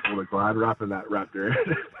all the glad wrap and that wrapped around.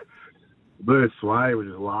 Bert Sway was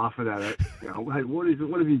just laughing at it. You know, mate, what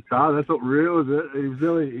have you done? That's not real, is it? He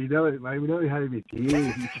nearly had him in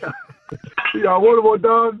tears. You know, what have I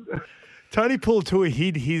done? Tony Puletua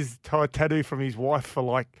hid his tattoo from his wife for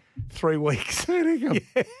like 3 weeks. Oh,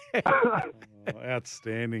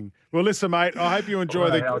 outstanding. Well, listen, mate, I hope you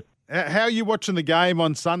enjoy How are you watching the game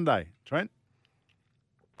on Sunday, Trent?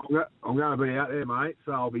 I'm going to be out there, mate,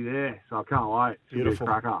 so I'll be there. So I can't wait. Beautiful.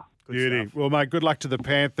 Be a cracker. Beauty. Well, mate, good luck to the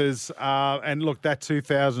Panthers. And look, that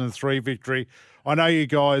 2003 victory, I know you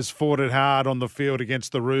guys fought it hard on the field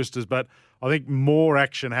against the Roosters, but I think more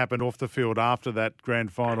action happened off the field after that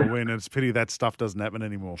grand final win, and it's a pity that stuff doesn't happen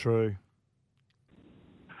anymore. True.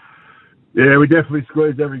 Yeah, we definitely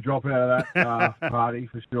squeezed every drop out of that party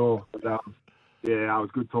for sure. But, yeah, it was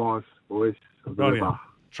good times, boys.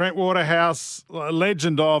 Trent Waterhouse,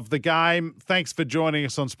 legend of the game. Thanks for joining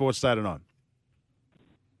us on Sportsday tonight.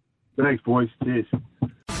 Thanks, boys. Cheers.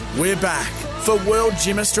 We're back for World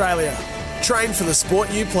Gym Australia. Train for the sport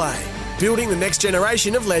you play. Building the next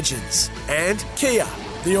generation of legends. And Kia,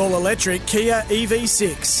 the all-electric Kia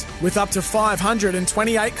EV6 with up to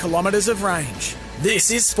 528 kilometres of range. This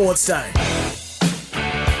is Sports Day.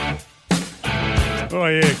 Oh,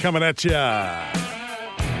 yeah, coming at ya.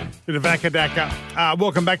 Bit of Vakadaka.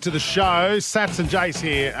 Welcome back to the show. Sats and Jace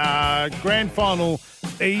here. Grand final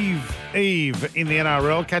eve in the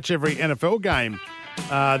NRL. Catch every NFL game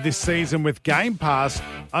this season with Game Pass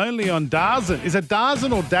only on DAZN. Is it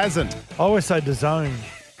DAZN or DAZN? I always say DAZN.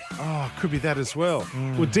 Oh, could be that as well.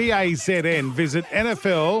 Well, DAZN. Visit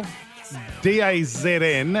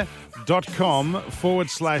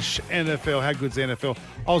NFLDAZN.com/NFL. How good's NFL?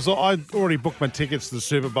 I already booked my tickets to the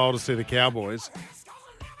Super Bowl to see the Cowboys.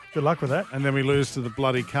 Good luck with that. And then we lose to the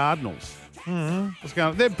bloody Cardinals. Mm-hmm. What's going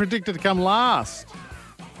on? They're predicted to come last.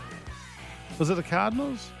 Was it the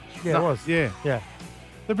Cardinals? Yeah, it was. Yeah. Yeah.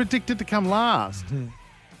 They're predicted to come last. Mm-hmm.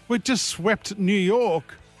 We just swept New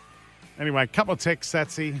York. Anyway, a couple of texts,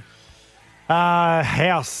 Satsy.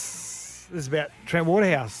 House. This is about Trent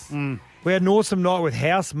Waterhouse. We had an awesome night with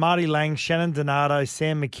House, Marty Lang, Shannon Donato,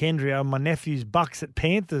 Sam McKendry, and my nephew's Bucks at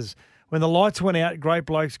Panthers. When the lights went out, great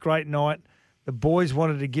blokes, great night. The boys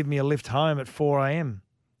wanted to give me a lift home at 4 a.m.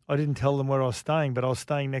 I didn't tell them where I was staying, but I was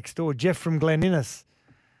staying next door. Jeff from Glen Innes.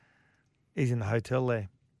 He's in the hotel there.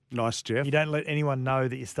 Nice, Jeff. You don't let anyone know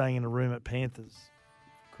that you're staying in a room at Panthers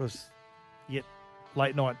because you get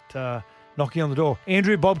late night knocking on the door.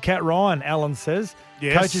 Andrew Bobcat Ryan, Alan says,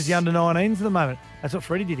 coaches the under-19s at the moment. That's what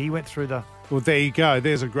Freddie did. He went through the... Well, there you go.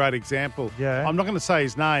 There's a great example. Yeah. I'm not going to say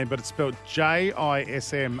his name, but it's spelled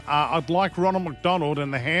Jism. I'd like Ronald McDonald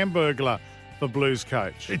and the Hamburglar for Blues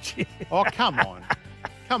coach. Oh, come on.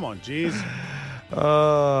 Come on, jeez.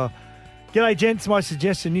 G'day, gents. My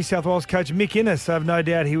suggestion, New South Wales coach Mick Innes. I have no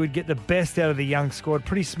doubt he would get the best out of the young squad.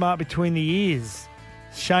 Pretty smart between the ears.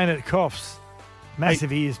 Shane at Coughs.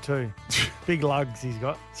 Massive ears too. Big lugs he's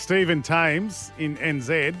got. Stephen Thames in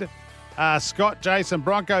NZ. Scott, Jason,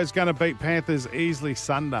 Broncos going to beat Panthers easily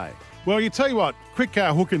Sunday. Well, you tell you what, quick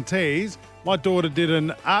hook and tease. My daughter did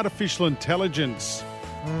an artificial intelligence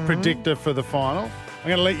predictor for the final. I'm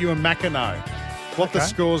going to let you and Macca know what the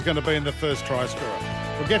score is going to be in the first try scorer.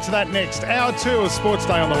 We'll get to that next. Hour 2 of Sports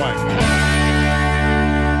Day on the way.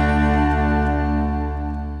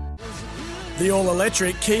 The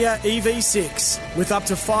all-electric Kia EV6 with up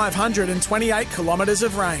to 528 kilometres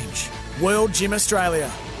of range. World Gym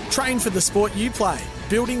Australia. Train for the sport you play.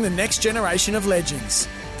 Building the next generation of legends.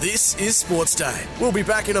 This is Sports Day. We'll be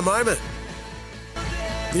back in a moment.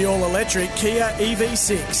 The all-electric Kia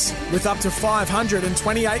EV6 with up to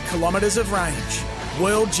 528 kilometres of range.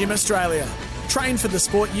 World Gym Australia. Train for the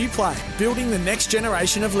sport you play. Building the next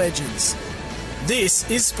generation of legends. This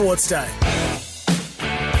is Sports Day.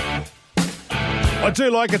 I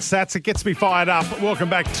do like it, Sats. It gets me fired up. Welcome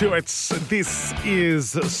back to it. This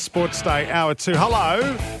is Sports Day, Hour 2.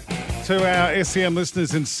 Hello to our SEN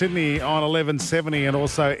listeners in Sydney on 1170 and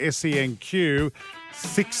also SENQ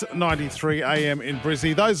 693 AM in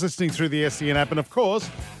Brisbane. Those listening through the SEN app and, of course,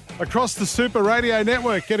 across the Super Radio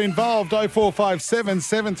Network. Get involved. 0457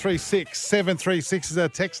 736 736 is our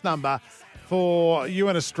text number for you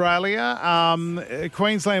in Australia.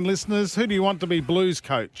 Queensland listeners, who do you want to be Blues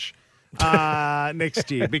coach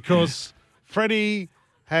next year? Because Freddie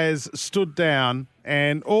has stood down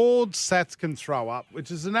and all Sats can throw up,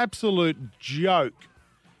 which is an absolute joke,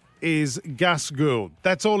 is Gus Gould.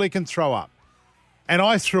 That's all he can throw up. And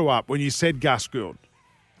I threw up when you said Gus Gould.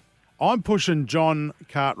 I'm pushing John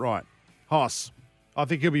Cartwright. Hoss, I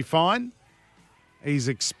think he'll be fine. He's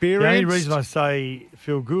experienced. The only reason I say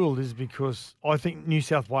Phil Gould is because I think New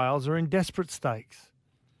South Wales are in desperate stakes.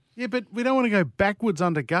 Yeah, but we don't want to go backwards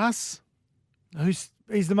under Gus.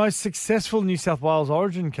 He's the most successful New South Wales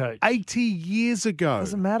Origin coach. 80 years ago.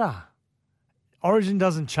 Doesn't matter. Origin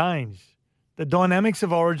doesn't change. The dynamics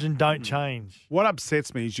of Origin don't change. What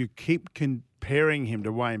upsets me is you keep comparing him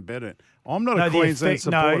to Wayne Bennett. I'm not a Queensland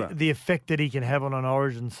supporter. No, the effect that he can have on an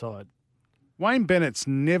Origin side. Wayne Bennett's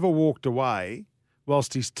never walked away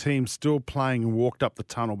whilst his team's still playing and walked up the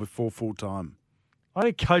tunnel before full time. I had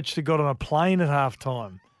a coach that got on a plane at half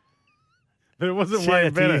time. But it wasn't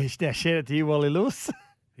Wayne Bennett. Now, shout out to you, Wally Lewis.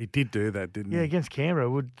 He did do that, didn't he? Yeah, against Canberra.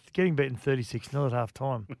 We're getting beaten 36-0 at half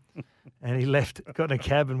time. And he left, got in a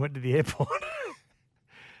cab and went to the airport.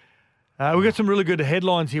 We've got some really good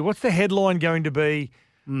headlines here. What's the headline going to be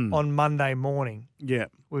on Monday morning? Yeah.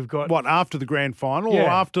 We've got... What, after the grand final or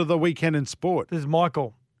after the weekend in sport? This is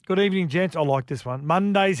Michael. Good evening, gents. I like this one.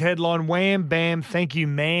 Monday's headline, wham, bam, thank you,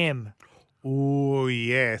 ma'am. Oh,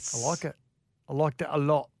 yes. I like it. I like that a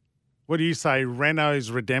lot. What do you say, Renault's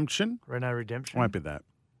redemption? Renault redemption. Won't be that.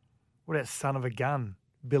 What about son of a gun?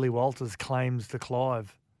 Billy Walters claims to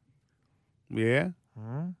Clive. Yeah.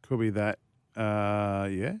 Could be that.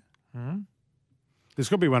 Yeah. There's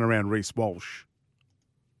got to be one around Reece Walsh.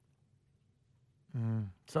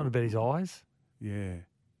 Something about his eyes? Yeah.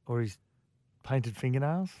 Or his painted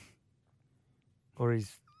fingernails? Or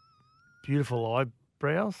his beautiful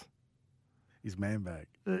eyebrows? His man bag.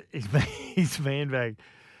 His man bag.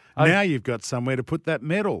 Now you've got somewhere to put that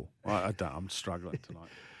medal. I'm struggling tonight.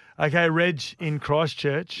 Okay, Reg in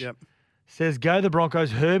Christchurch says, go the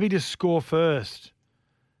Broncos, Herbie to score first.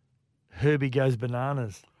 Herbie goes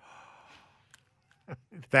bananas.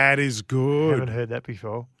 That is good. I haven't heard that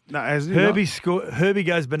before. No, Herbie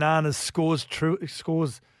goes bananas, scores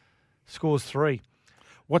 3.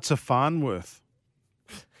 What's a Farnworth?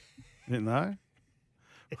 You know?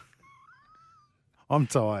 I'm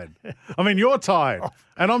tired. I mean, you're tired,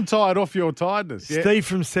 and I'm tired off your tiredness. Yeah? Steve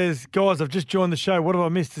from says, guys, I've just joined the show. What have I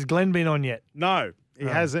missed? Has Glenn been on yet? No, he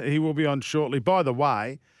hasn't. He will be on shortly. By the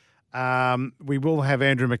way, we will have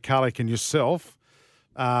Andrew McCulloch and yourself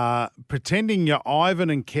pretending you're Ivan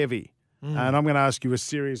and Kevy. And I'm going to ask you a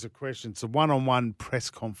series of questions, a one-on-one press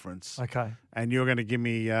conference. Okay. And you're going to give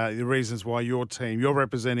me the reasons why you're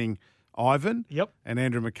representing Ivan. Yep. And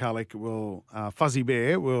Andrew McCulloch will, Fuzzy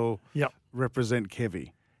Bear will represent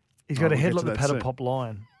Kevy. He's got a head like the Paddle Patapop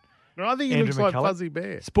lion. No, I think he looks like Fuzzy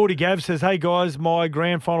Bear. Sporty Gav says, hey, guys, my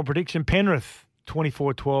grand final prediction, Penrith,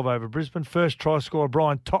 24-12 over Brisbane. First try scorer,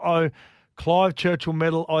 Brian To'o, Clive Churchill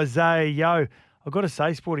medal, Isaiah Yeo. I've got to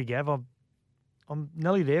say, Sporty Gav, I'm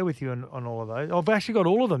nearly there with you on all of those. I've actually got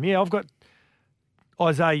all of them. Yeah, I've got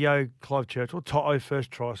Isaiah Yeo, Clive Churchill, To'o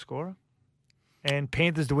first try scorer, and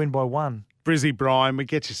Panthers to win by 1. Brizzy Brian, we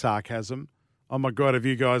get your sarcasm. Oh, my God, have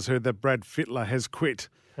you guys heard that Brad Fittler has quit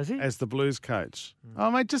as the Blues coach? Oh,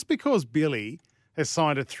 mate, just because Billy has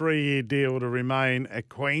signed a 3-year deal to remain at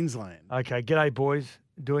Queensland. Okay, g'day, boys.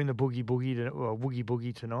 Doing the woogie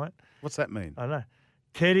boogie tonight. What's that mean? I don't know.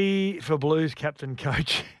 Teddy for Blues captain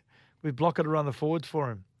coach. We've blocked it around the forwards for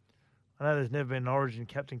him. I know there's never been an Origin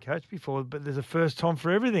captain coach before, but there's a first time for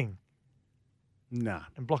everything. Nah.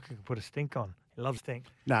 And Blocker can put a stink on. He loves stink.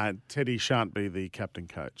 No, Teddy shan't be the captain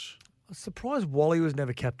coach. I was surprised Wally was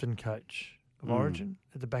never captain coach of Origin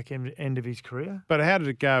at the back end of his career. But how did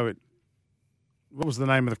it go? What was the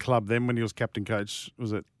name of the club then when he was captain coach?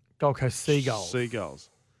 Was it Gold Coast Seagulls? Seagulls.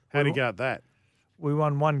 How did he go at that? We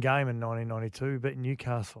won one game in 1992, beat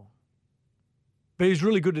Newcastle. But he was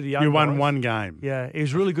really good to the young guys. You won one game. Yeah, he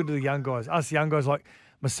was really good to the young guys. Us young guys like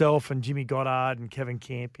myself and Jimmy Goddard and Kevin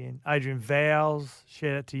Campion, Adrian Vowles.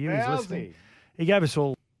 Shout out to you. He's listening. He gave us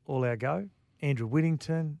all our go. Andrew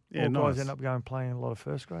Whittington. Yeah, all nice. guys end up going playing a lot of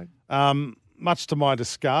first grade. Much to my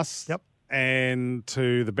disgust. Yep. And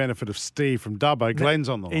to the benefit of Steve from Dubbo, Glenn's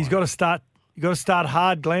on the line. He's got to start. You got to start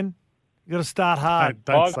hard, Glenn. You got to start hard.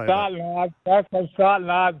 Don't say that. I'm starting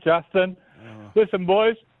hard, Justin. Listen,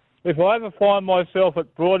 boys. If I ever find myself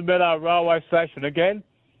at Broadmeadow Railway Station again,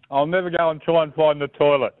 I'll never go and try and find the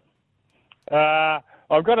toilet.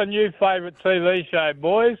 I've got a new favourite TV show,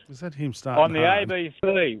 boys. Is that him starting on the hard?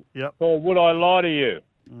 ABC? Yep. Called Would I Lie to You?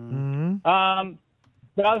 Mm-hmm.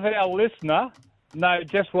 Does our listener know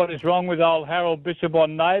just what is wrong with old Harold Bishop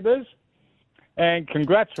on Neighbours? And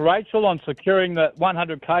congrats, Rachel, on securing the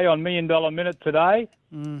 100K on $1 Million Minute today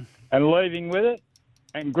and leaving with it.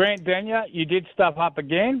 And Grant Denyer, you did stuff up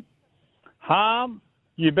again. Harm,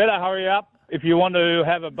 you better hurry up if you want to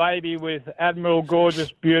have a baby with Admiral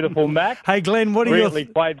Gorgeous, beautiful Mac. Hey, Glenn, what are your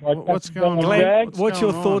what's going on? Glenn, what's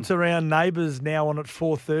your thoughts around Neighbours now on at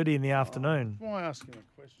 4:30 in the afternoon? Why asking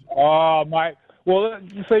a question? Oh, mate. Well,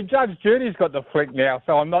 you see, Judge Judy's got the flick now,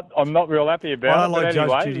 so I'm not real happy about it. I don't like but anyway,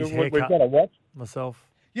 Judge Judy's haircut. We've got to watch. Myself.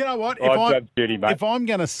 You know what? Job duty, mate. If I'm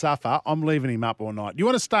going to suffer, I'm leaving him up all night. Do you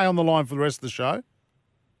want to stay on the line for the rest of the show?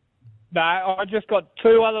 No, I just got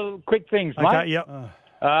two other quick things, mate. Okay, yep.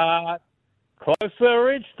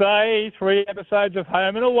 Closer each day, 3 episodes of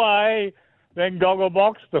Home and Away, then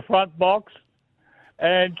Gogglebox, the front box,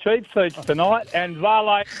 and Cheap Seats tonight, and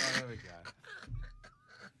Valet. There we go.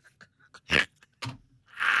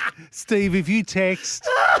 Steve, if you text,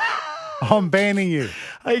 I'm banning you.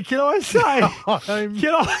 Hey, can I say?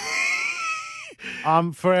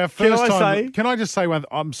 For our first time, say? can I just say one?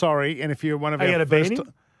 I'm sorry, and if you're one of Are you our going to first,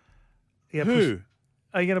 ban him? Who?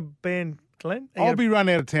 Are you going to ban Glenn? I'll be run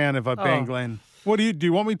out of town if I ban Glenn. What do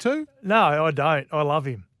you want me to? No, I don't. I love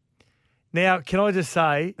him. Now, can I just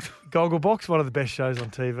say, Gogglebox, one of the best shows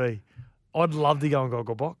on TV. I'd love to go on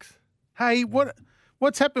Gogglebox. Hey,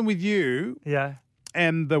 what's happened with you? Yeah.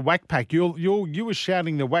 And the Whack Pack. You were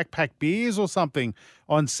shouting the Whack Pack beers or something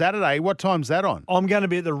on Saturday. What time's that on? I'm going to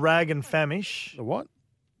be at the Rag and Famish. The what?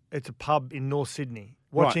 It's a pub in North Sydney.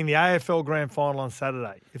 Watching the AFL Grand Final on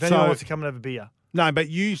Saturday. If anyone wants to come and have a beer. No, but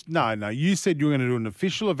you said you were going to do an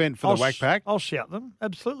official event for the Whack Pack. I'll shout them.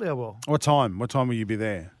 Absolutely, I will. What time? What time will you be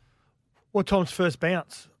there? What time's first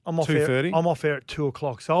bounce? I'm off 2:30? I'm off air at 2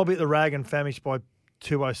 o'clock. So I'll be at the Rag and Famish by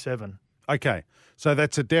 2:07. Okay. So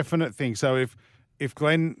that's a definite thing. So if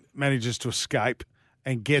Glenn manages to escape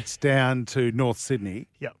and gets down to North Sydney,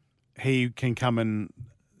 yep, he can come and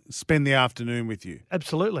spend the afternoon with you.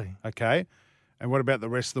 Absolutely. Okay. And what about the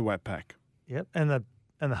rest of the Whack Pack? Yep. And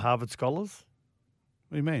the Harvard scholars.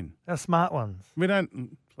 What do you mean? Our smart ones. We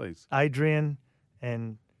don't, please. Adrian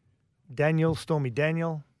and Daniel, Stormy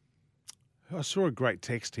Daniel. I saw a great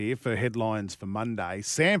text here for headlines for Monday.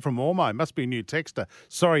 Sam from Ormo, must be a new texter.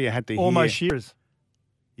 Sorry you had to hear. Ormo Shearers.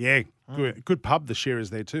 Yeah, good pub, the Shearers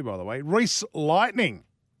there too, by the way. Reese Lightning.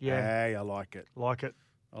 Yeah. Hey, I like it. Like it.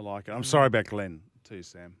 I like it. I'm sorry about Glenn too,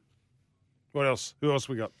 Sam. What else? Who else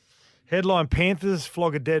we got? Headline, Panthers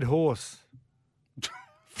flog a dead horse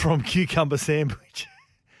from Cucumber Sandwich.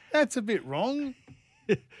 That's a bit wrong.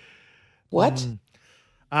 What?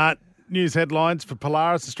 News headlines for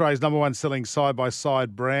Polaris, Australia's #1 selling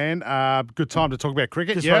side-by-side brand. Good time to talk about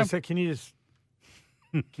cricket, Just yeah? wait a sec. Can you just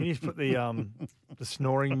put the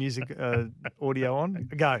snoring music audio on?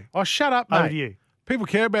 Go. Oh, shut up, mate. Over to you. People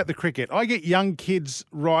care about the cricket. I get young kids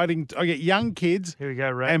writing. I get young kids Here we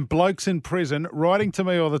go, Rat. and blokes in prison writing to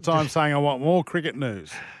me all the time saying I want more cricket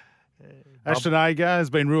news. Ashton Agar has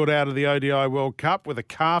been ruled out of the ODI World Cup with a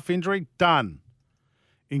calf injury. Done.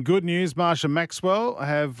 In good news, Marsha Maxwell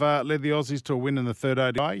have led the Aussies to a win in the third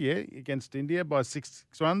ODI, against India by 6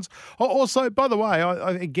 runs. Also, by the way,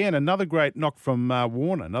 again, another great knock from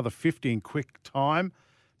Warner, another 50 in quick time.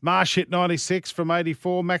 Marsh hit 96 from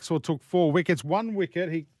 84. Maxwell took 4 wickets. 1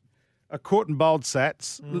 wicket, a caught and bowled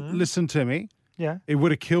Sats. Listen to me. Yeah. It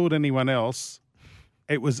would have killed anyone else.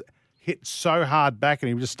 It was hit so hard back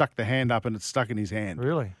and he just stuck the hand up and it stuck in his hand.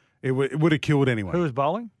 Really? It would have killed anyone. Who was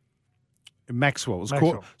bowling? Maxwell was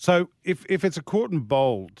Maxwell. caught. So if it's a caught and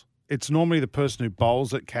bowled, it's normally the person who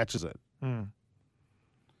bowls it catches it.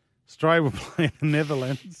 Australia were playing the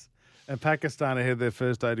Netherlands and Pakistan ahead of their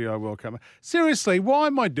first ODI World Cup. Seriously, why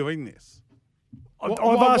am I doing this? I've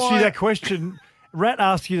asked you that question. Rat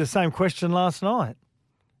asked you the same question last night.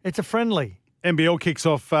 It's a friendly. NBL kicks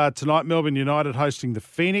off tonight. Melbourne United hosting the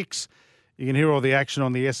Phoenix. You can hear all the action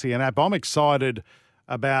on the SEN app. I'm excited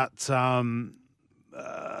about the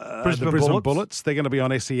Brisbane Bullets. They're going to be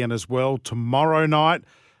on SEN as well tomorrow night.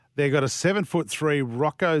 They've got a 7'3"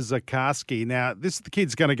 Rocco Zakarski. Now, the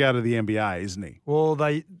kid's going to go to the NBA, isn't he? Well,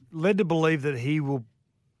 they led to believe that he will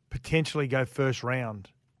potentially go first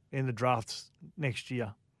round in the drafts next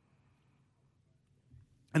year.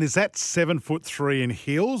 And is that 7'3" in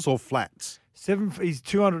heels or flats? He's 7'2",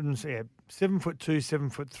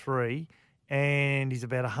 7'3", and he's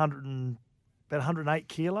about 108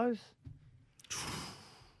 kilos.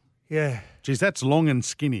 Yeah. Geez, that's long and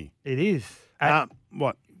skinny. It is.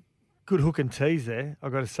 What? Good hook and tease there,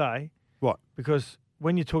 I've got to say. What? Because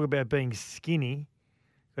when you talk about being skinny,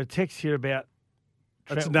 got a text here about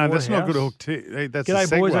That's not good hook tease. That's a G'day,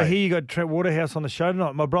 segue. boys. I hear you got Trent Waterhouse on the show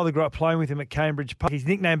tonight. My brother grew up playing with him at Cambridge Park. His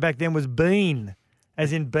nickname back then was Bean,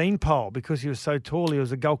 as in beanpole, because he was so tall. He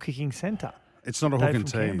was a goal-kicking centre. It's not a hook and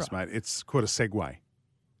tease, mate. It's quite a segue.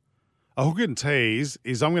 A hook and tease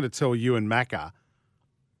is I'm going to tell you and Macca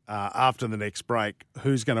after the next break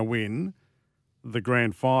who's going to win the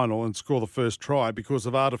grand final and score the first try because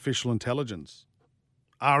of artificial intelligence.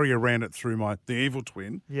 Aria ran it through the evil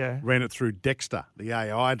twin. Yeah. Ran it through Dexter, the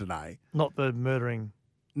AI today. Not the murdering.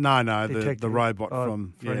 No, detective. the robot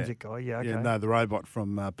from forensic guy. Yeah, okay. the robot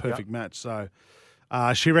from Perfect Match. So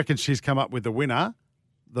she reckons she's come up with the winner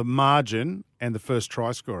the margin, and the first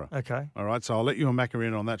try scorer. Okay. All right, so I'll let you and Macca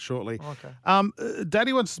in on that shortly. Okay.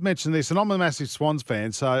 Daddy wants to mention this, and I'm a massive Swans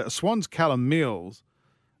fan. So Swans Callum Mills,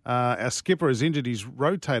 our skipper, has injured his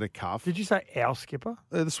rotator cuff. Did you say our skipper?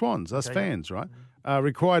 The Swans, us fans, right?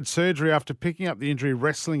 Required surgery after picking up the injury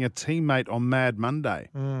wrestling a teammate on Mad Monday.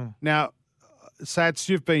 Now, Sats,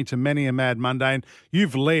 you've been to many a Mad Monday, and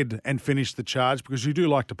you've led and finished the charge because you do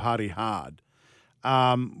like to party hard.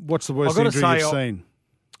 What's the worst injury you've seen?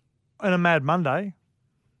 On a Mad Monday,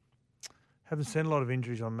 haven't seen a lot of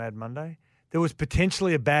injuries on Mad Monday. There was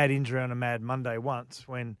potentially a bad injury on a Mad Monday once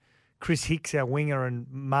when Chris Hicks, our winger, and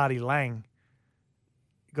Marty Lang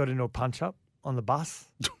got into a punch-up on the bus.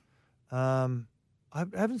 I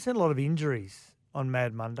haven't seen a lot of injuries on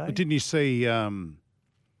Mad Monday. But didn't you see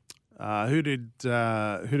who did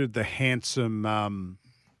the handsome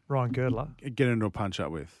Ryan Girdler get into a punch-up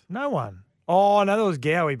with? No one. Oh, no, that was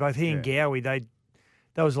Gowie. Both he and Gowie,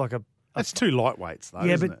 that was like a... That's two lightweights, though,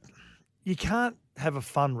 isn't it? You can't have a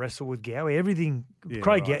fun wrestle with Gowie. Everything,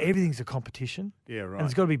 everything's a competition. Yeah, right. And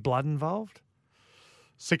there's got to be blood involved.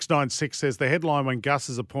 696 says the headline when Gus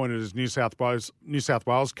is appointed as New South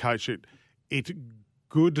Wales coach, it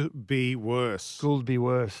could be worse. Could be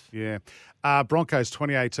worse. Yeah. Broncos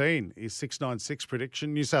 2018 is 696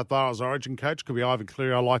 prediction. New South Wales Origin coach could be Ivan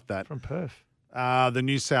Cleary. I like that. From Perth. The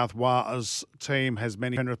New South Wales team has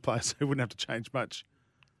many Penrith players who wouldn't have to change much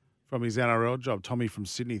from his NRL job. Tommy from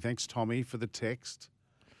Sydney. Thanks, Tommy, for the text.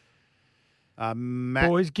 Matt.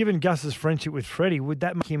 Boys, given Gus's friendship with Freddie, would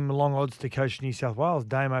that make him long odds to coach New South Wales?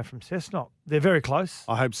 Damo from Cessnock. They're very close.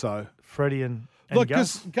 I hope so. Freddie and look,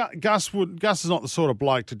 Gus. Gus is not the sort of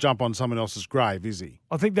bloke to jump on someone else's grave, is he?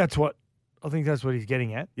 I think that's what he's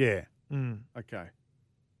getting at. Yeah. Okay.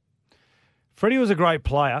 Freddie was a great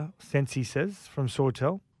player, Sensi says, from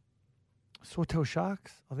Sawtell. Sawtell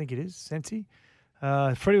Sharks, I think it is, Sensi.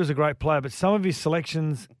 Freddie was a great player, but some of his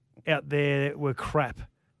selections out there were crap.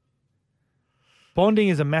 Bonding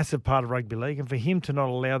is a massive part of rugby league, and for him to not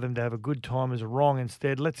allow them to have a good time is wrong.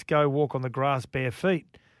 Instead, let's go walk on the grass bare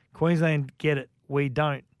feet. Queensland get it. We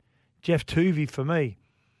don't. Jeff Tuvey for me.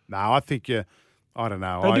 No, I think I don't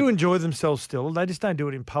know. They do enjoy themselves still. They just don't do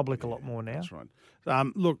it in public a lot more now. That's right.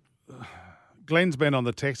 Look, Glenn's been on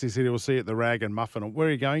the text. He said he'll see you at the Rag and Muffin. Where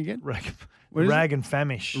are you going again? Rag and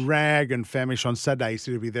Famish. Rag and Famish on Saturday. He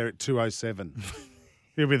said he'll be there at 2:07.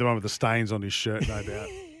 He'll be the one with the stains on his shirt, no doubt.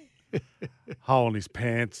 Hole in his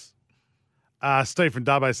pants. Steve from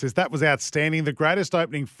Dubbo says, that was outstanding. The greatest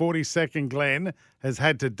opening 40-second Glenn has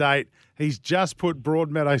had to date. He's just put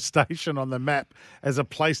Broadmeadow Station on the map as a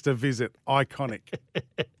place to visit. Iconic.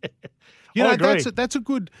 You know, that's a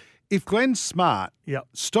good... If Glenn's smart,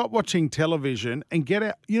 stop watching television and get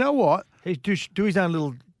out. You know what? He do his own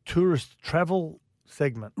little tourist travel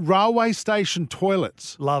segment. Railway station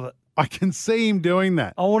toilets. Love it. I can see him doing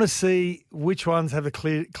that. I want to see which ones have the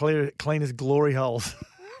cleanest glory holes.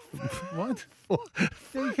 What?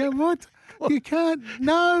 What? You can't.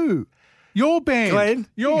 No. Your band. Glenn.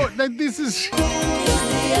 This is... Glenn,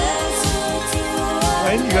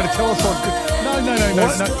 you got to tell us what...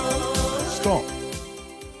 No.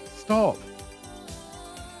 Stop.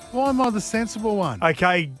 Why am I the sensible one?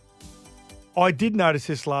 Okay. I did notice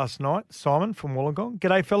this last night. Simon from Wollongong.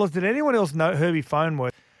 G'day, fellas. Did anyone else know Herbie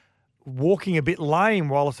Farnworth walking a bit lame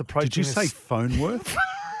while it's approaching... Did you say Farnworth?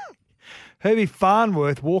 Herbie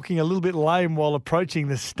Farnworth walking a little bit lame while approaching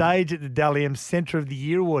the stage at the Dally M Centre of the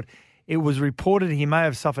Year Award. It was reported he may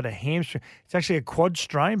have suffered a hamstring. It's actually a quad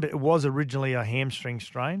strain, but it was originally a hamstring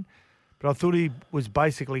strain. But I thought he was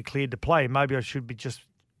basically cleared to play. Maybe I should be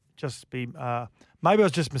maybe I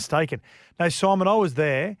was just mistaken. No, Simon, I was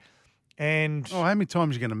there, and how many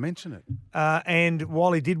times are you going to mention it? And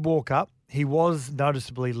while he did walk up, he was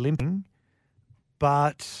noticeably limping,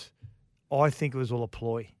 but I think it was all a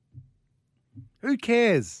ploy. Who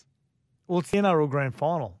cares? Well, it's the NRL Grand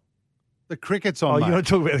Final. The cricket's on. You want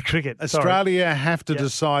to talk about the cricket? Australia have to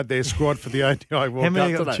decide their squad for the ODI World Cup. How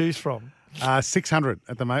many got to choose from? 600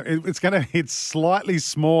 at the moment. It's going to hit slightly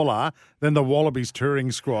smaller than the Wallabies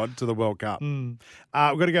touring squad to the World Cup. We've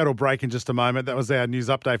got to go to a break in just a moment. That was our news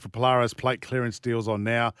update for Polaris plate clearance deals on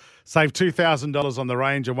now. Save $2,000 on the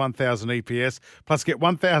Ranger 1,000 EPS, plus get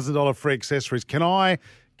 $1,000 free accessories. Can I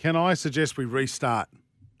suggest we restart?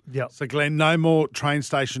 Yep. So, Glenn, no more train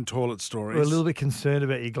station toilet stories. We're a little bit concerned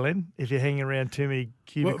about you, Glenn, if you're hanging around too many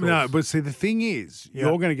cubicles. Well, no, but see, the thing is,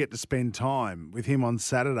 you're going to get to spend time with him on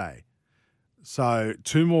Saturday. So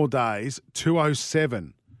 2 more days,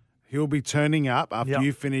 2:07. He'll be turning up after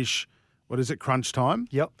you finish, what is it, crunch time?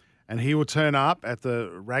 Yep. And he will turn up at the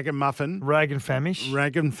Rag and Muffin. Rag and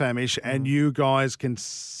Famish. And you guys can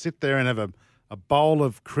sit there and have a bowl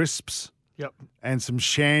of crisps. Yep. And some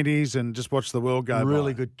shandies and just watch the world go by.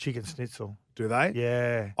 Really good chicken schnitzel. Do they?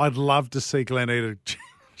 Yeah. I'd love to see Glenn eat a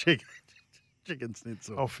chicken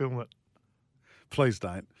schnitzel. I'll film it. Please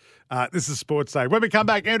don't. This is Sports Day. When we come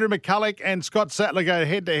back, Andrew McCulloch and Scott Sattler go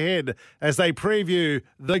head-to-head as they preview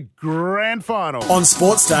the grand final. On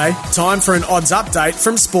Sports Day, time for an odds update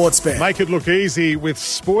from Sportsbet. Make it look easy with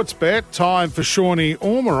Sportsbet. Time for Shawnee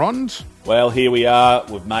Ormond. Well, here we are.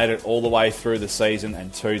 We've made it all the way through the season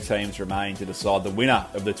and two teams remain to decide the winner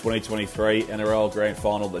of the 2023 NRL Grand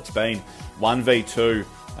Final that's been 1v2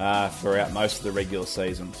 throughout most of the regular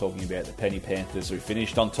season. I'm talking about the Penny Panthers, who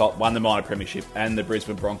finished on top, won the minor premiership, and the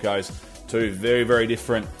Brisbane Broncos. Two very, very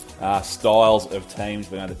different styles of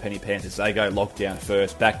teams. We know the Penny Panthers, they go lockdown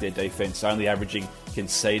first, back their defence, only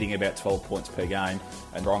conceding about 12 points per game.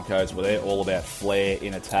 And Broncos, well, they're all about flair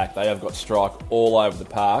in attack. They have got strike all over the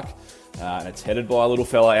park. And it's headed by a little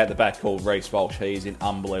fella out the back called Reece Walsh. He's in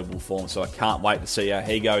unbelievable form, so I can't wait to see how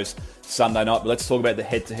he goes Sunday night. But let's talk about the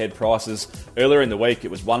head-to-head prices. Earlier in the week,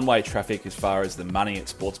 it was one-way traffic as far as the money at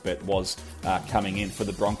Sportsbet was coming in for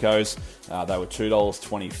the Broncos. They were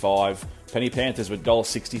 $2.25. Penny Panthers were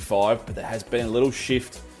 $1.65, but there has been a little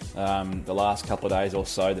shift the last couple of days or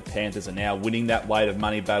so. The Panthers are now winning that weight of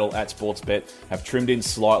money battle at Sportsbet, have trimmed in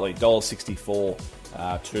slightly, $1.64.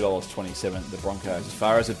 $2.27 the Broncos. As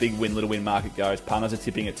far as the big win, little win market goes, punters are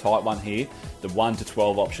tipping a tight one here. The 1 to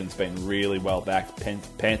 12 option's been really well backed.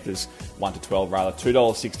 Panthers 1 to 12 rather,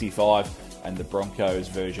 $2.65, and the Broncos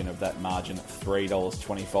version of that margin,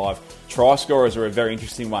 $3.25. Try scorers are a very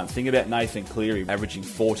interesting one. Think about Nathan Cleary averaging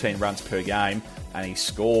 14 runs per game, and he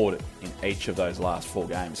scored in each of those last 4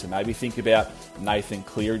 games. So maybe think about Nathan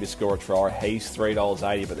Cleary to score a try. He's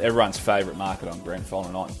 $3.80, but everyone's favourite market on Grand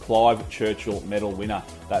Final night. Clive Churchill medal winner,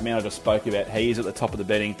 that man I just spoke about, he is at the top of the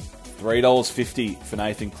betting. $3.50 for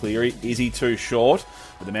Nathan Cleary. Is he too short?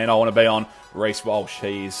 But the man I want to be on, Reece Walsh,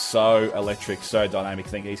 he is so electric, so dynamic. I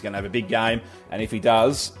think he's going to have a big game, and if he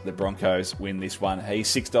does, the Broncos win this one. He's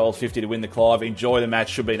 $6.50 to win the Clive. Enjoy the match,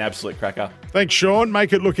 should be an absolute cracker. Thanks, Sean.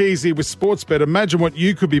 Make it look easy with Sportsbet. Imagine what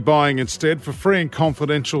you could be buying instead. For free and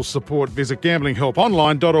confidential support, visit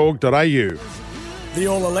gamblinghelponline.org.au. The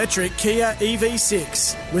all-electric Kia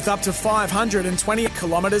EV6 with up to 520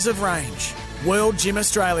 kilometres of range. World Gym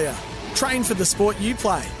Australia. Train for the sport you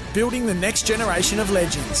play, building the next generation of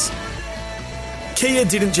legends. Kia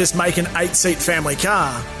didn't just make an 8-seat family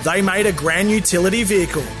car, they made a grand utility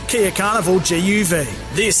vehicle. Kia Carnival GUV.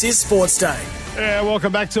 This is Sports Day. Yeah,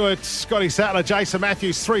 welcome back to it. Scotty Sattler, Jason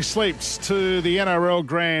Matthews, 3 sleeps to the NRL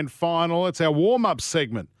Grand Final. It's our warm-up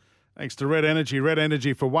segment. Thanks to Red Energy. Red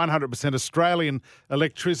Energy for 100% Australian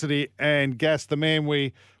electricity and gas. The man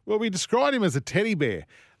we described him as a teddy bear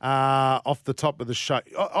off the top of the show.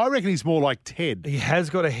 I reckon he's more like Ted. He has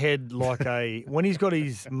got a head like a... When he's got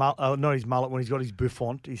his... not his mullet, when he's got his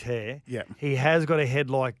bouffant, his hair, yeah, he has got a head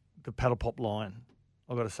like the Paddle Pop Lion,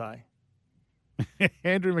 I've got to say.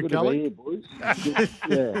 Andrew Good McCulloch. to be here, boys.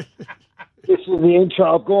 Yeah. This is the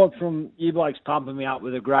intro. I've gone from you blokes pumping me up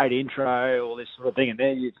with a great intro, all this sort of thing, and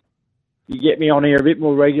then you get me on here a bit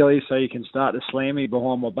more regularly so you can start to slam me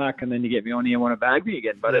behind my back, and then you get me on here and want to bag me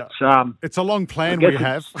again. But it's a long plan we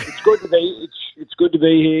have. It's good to be. It's good to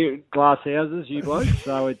be here at Glass Houses, you blokes.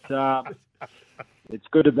 So it's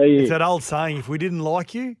good to be here. It's that old saying: if we didn't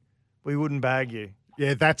like you, we wouldn't bag you.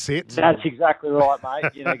 Yeah, that's it. That's exactly right,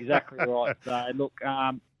 mate. You know, exactly right. So look,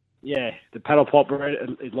 yeah, the Paddle Pop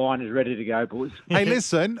line is ready to go, boys. Hey,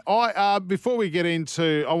 listen, before we get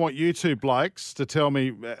into, I want you two blokes to tell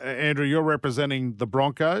me, Andrew, you're representing the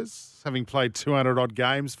Broncos, having played 200-odd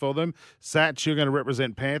games for them. Satch, you're going to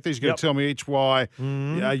represent Panthers. You're going to tell me each why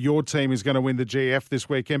your team is going to win the GF this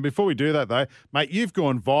weekend. Before we do that, though, mate, you've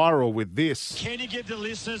gone viral with this. Can you give the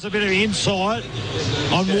listeners a bit of insight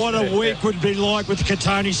on what a week would be like with the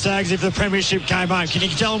Katoni Stags if the premiership came home? Can you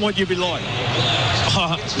tell them what you'd be like?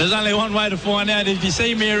 There's only one way to find out. If you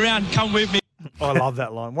see me around, come with me. I love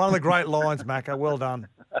that line. One of the great lines, Macca. Well done.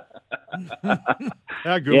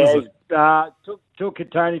 How good was it? Took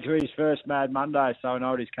Katoni to his first Mad Monday, so I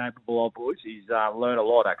know what he's capable of, boys. He's learned a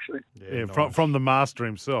lot, actually. Yeah, nice. from the master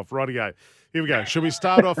himself. Rightio. Here we go. Should we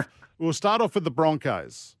start off? We'll start off with the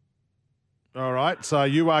Broncos. All right. So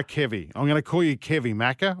you are Kevy. I'm going to call you Kevy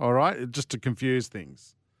Macca. All right, just to confuse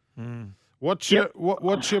things. What's your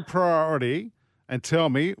priority? And tell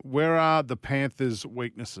me, where are the Panthers'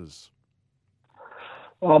 weaknesses?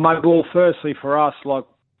 Oh, mate, well, firstly, for us, mate,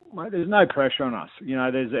 there's no pressure on us. You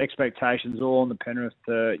know, there's expectations all on the Penrith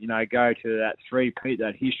to, go to that three-peat,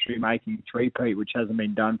 that history-making three-peat, which hasn't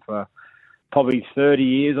been done for probably 30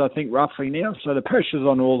 years, I think, roughly now. So the pressure's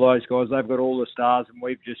on all those guys. They've got all the stars, and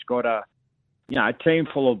we've just got to a team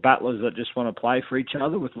full of battlers that just want to play for each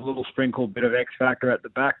other with a little sprinkle bit of X factor at the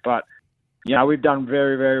back. But, we've done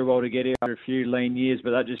very, very well to get here after a few lean years,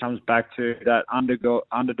 but that just comes back to that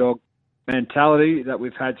underdog mentality that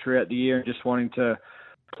we've had throughout the year and just wanting to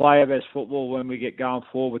play our best football when we get going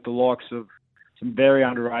forward with the likes of some very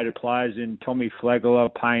underrated players in Tommy Flegler,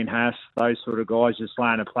 Payne Haas, those sort of guys just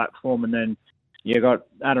laying a platform. And then you got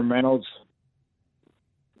Adam Reynolds.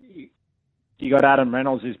 You got Adam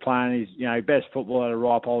Reynolds who's playing his best football at a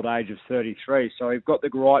ripe old age of 33. So we've got the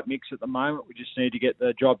right mix at the moment. We just need to get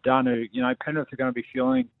the job done. Penrith are going to be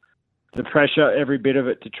feeling the pressure, every bit of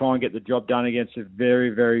it, to try and get the job done against a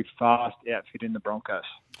very, very fast outfit in the Broncos.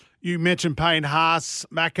 You mentioned Payne Haas.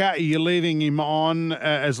 Macca, are you leaving him on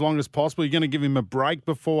as long as possible? You're going to give him a break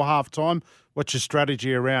before half-time? What's your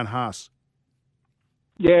strategy around Haas?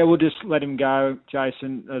 Yeah, we'll just let him go,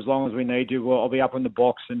 Jason, as long as we need to. I'll be up in the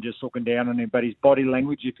box and just looking down on him. But his body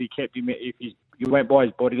language, if you went by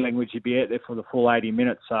his body language, he'd be out there for the full 80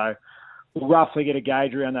 minutes. So we'll roughly get a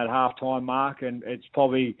gauge around that half-time mark, and it's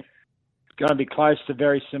probably going to be close to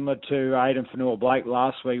very similar to Aidan Fanua-Blake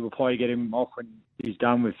last week. We'll probably get him off when he's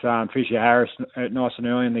done with Fisher Harris nice and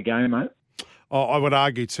early in the game, mate. Oh, I would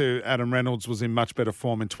argue too, Adam Reynolds was in much better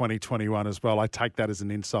form in 2021 as well. I take that as an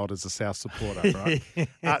insult as a South supporter, right?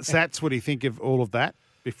 Sats, what do you think of all of that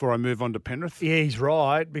before I move on to Penrith? Yeah, he's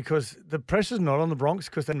right, because the pressure's not on the Bronx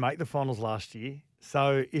because they didn't make the finals last year.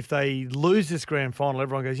 So if they lose this grand final,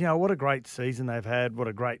 everyone goes, what a great season they've had, what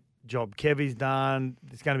a great job Kevy's done.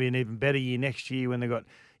 It's going to be an even better year next year when they've got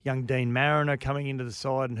young Dean Mariner coming into the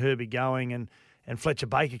side and Herbie going and Fletcher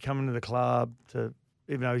Baker coming to the club to...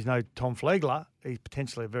 Even though he's no Tom Flegler, he's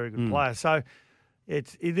potentially a very good player. So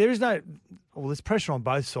there's pressure on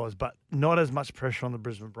both sides, but not as much pressure on the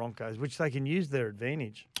Brisbane Broncos, which they can use their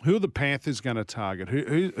advantage. Who are the Panthers going to target?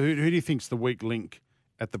 Who do you think's the weak link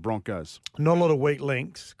at the Broncos? Not a lot of weak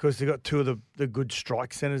links because they've got two of the good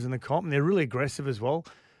strike centres in the comp, and they're really aggressive as well.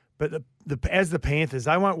 But as the Panthers,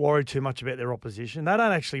 they won't worry too much about their opposition. They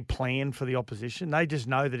don't actually plan for the opposition. They just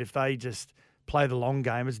know that if they just play the long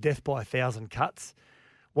game, it's death by 1,000 cuts.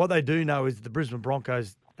 What they do know is the Brisbane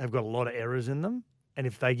Broncos have got a lot of errors in them, and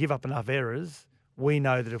if they give up enough errors, we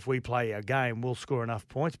know that if we play our game, we'll score enough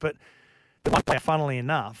points. But the one player, funnily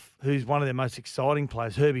enough, who's one of their most exciting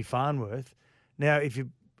players, Herbie Farnworth. Now, if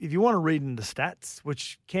you want to read in the stats,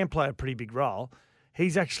 which can play a pretty big role,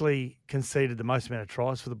 he's actually conceded the most amount of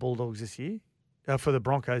tries for the Bulldogs this year, for the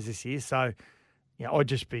Broncos this year. So, I'd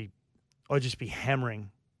just be hammering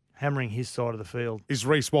his side of the field. Is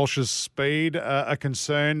Reece Walsh's speed a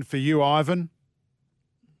concern for you, Ivan?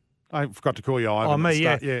 I forgot to call you Ivan. Oh, me,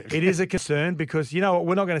 yeah. It is a concern because, we're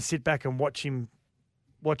not going to sit back and watching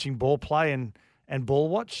ball play and ball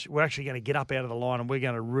watch. We're actually going to get up out of the line and we're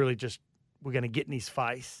going to get in his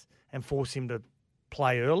face and force him to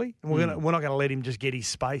play early. And we're not going to let him just get his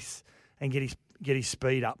space and get his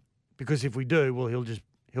speed up, because if we do, well,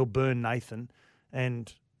 he'll burn Nathan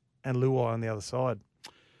and Luai on the other side.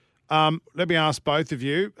 Let me ask both of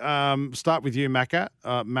you. Start with you, Macca.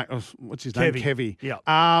 What's his name? Kevy.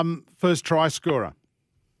 Yeah. First try scorer.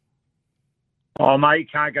 Oh, mate,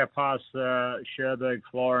 can't go past Sherberg,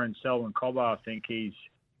 Flora and Selwyn Cobber. I think he's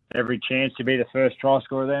every chance to be the first try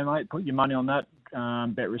scorer there, mate. Put your money on that.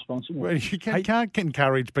 Bet responsibly. Well, you can't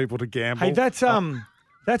encourage people to gamble. Hey, that's an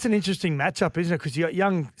interesting matchup, isn't it? Because you got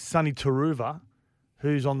young Sonny Turuva,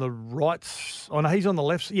 who's on the right. Oh no, he's on the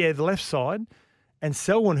left. Yeah, the left side. And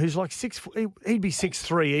Selwyn, who's like 6 foot, he'd be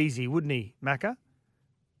 6'3" easy, wouldn't he, Macca?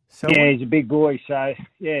 Selwyn? Yeah, he's a big boy. So,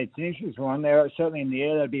 yeah, it's an interesting one there. Certainly in the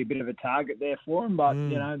air, that'd be a bit of a target there for him. But,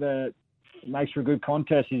 it makes for a good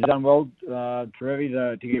contest. He's done well, Trevi,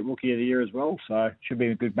 to get Rookie of the Year as well. So, should be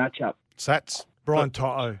a good matchup. Sats? Brian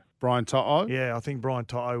Toto. Brian Toto? Yeah, I think Brian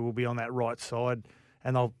Toto will be on that right side.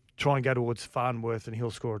 And they'll try and go towards Farnworth and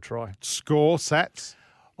he'll score a try. Score, Sats?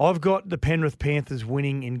 I've got the Penrith Panthers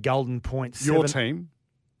winning in Golden Point. Your team?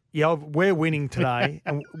 Yeah, we're winning today,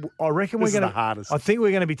 and I reckon we're going to. I think we're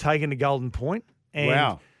going to be taking the Golden Point.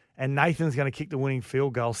 And, and Nathan's going to kick the winning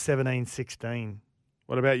field goal, 17-16.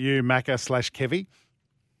 What about you, Macca / Kevy?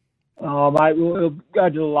 Oh, mate, we'll go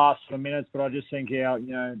to the last 4 minutes, but I just think our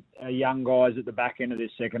young guys at the back end of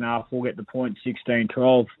this second half will get the point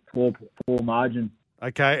 16-12 for margin.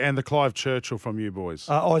 Okay, and the Clive Churchill from you boys.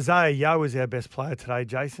 Isaiah Yeo is our best player today,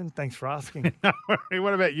 Jason. Thanks for asking. No worry.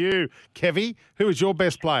 What about you, Kevy? Who is your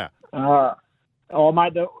best player? Mate, all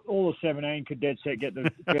the 17 could dead set get the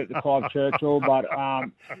Clive Churchill, but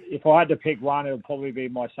if I had to pick one, it would probably be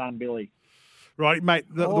my son, Billy. Right, mate,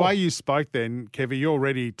 the way you spoke then, Kevy, you're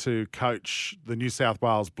ready to coach the New South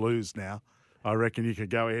Wales Blues now. I reckon you could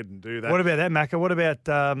go ahead and do that. What about that, Macca? What about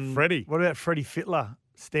Freddie? What about Freddie Fittler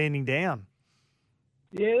standing down?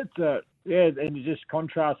 Yeah, and just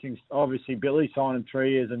contrasting. Obviously, Billy signing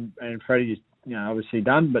 3 years and Freddie just obviously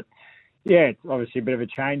done, but. Yeah, it's obviously a bit of a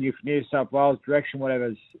change if New South Wales direction,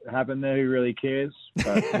 whatever's happened there, who really cares?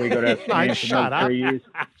 But we got our Mate, shut up. 3 years.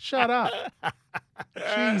 Shut up.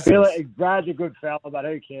 Jesus. Billy, Brad's a good fella, but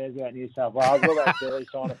who cares about New South Wales? What about Billy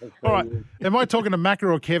signing for 3 All right. years? Am I talking to Macca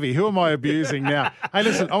or Kevy? Who am I abusing now? Hey,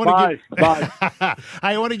 listen, I want to hey,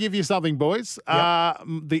 I want to give you something, boys. Yep.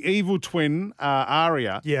 The evil twin,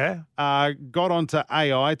 Aria, got onto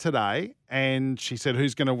AI today, and she said,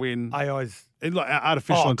 "Who's going to win?" AI's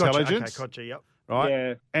artificial intelligence. Gotcha, yep. Right?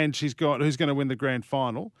 Yeah. And she's got who's going to win the grand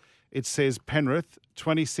final. It says Penrith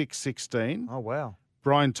 26-16. Oh, wow.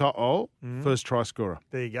 Brian To'o, first try scorer.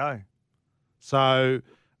 There you go. So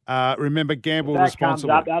remember, gamble That responsibly.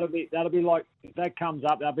 comes up, that'll be like if that comes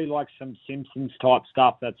up. That'll be like some Simpsons type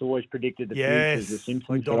stuff that's always predicted the future of the Simpsons.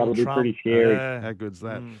 like So that'll be Donald pretty Trump. scary. Yeah. How good's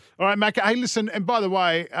that? All right, Macca. Hey, listen, and by the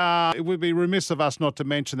way, it would be remiss of us not to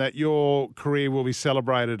mention that your career will be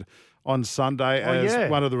celebrated on Sunday as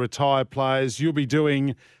one of the retired players. You'll be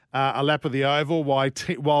doing a lap of the oval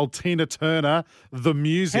while Tina Turner, the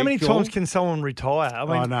music. How many times can someone retire?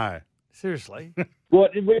 I know. Seriously.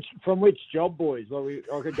 What? From which job, boys? Well,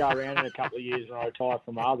 I could go around in a couple of years and I retire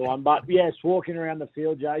from the other one. But yes, walking around the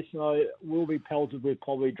field, Jason, I will be pelted with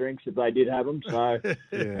probably drinks if they did have them. So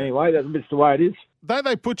anyway, that's the way it is. Don't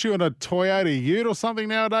they put you in a Toyota Ute or something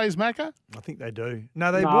nowadays, Macca? I think they do.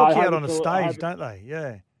 No, they walk you out on a stage, don't they?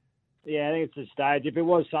 Yeah. Yeah, I think it's a stage. If it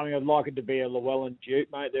was something, I'd like it to be a Llewellyn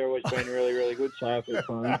Duke, mate. They're always been really, really good. So it's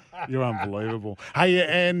fun. You're unbelievable. Hey,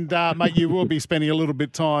 and mate, you will be spending a little bit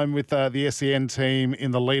of time with the SEN team in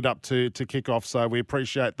the lead up to kick-off, so we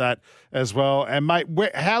appreciate that as well. And mate,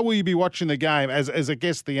 how will you be watching the game as a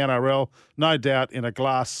guest of the NRL? No doubt in a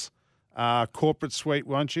glass corporate suite,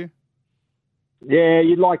 won't you? Yeah,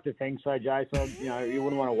 you'd like to think so, Jason. You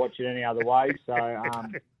wouldn't want to watch it any other way. So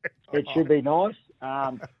it should be nice.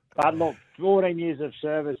 But look, 14 years of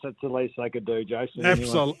service, that's the least they could do, Jason.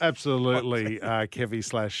 Absolutely,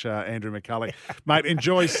 Kevy / Andrew McCulloch. Mate,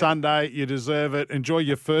 enjoy Sunday. You deserve it. Enjoy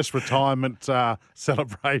your first retirement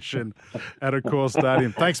celebration at Accor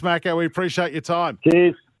Stadium. Thanks, Macca. We appreciate your time.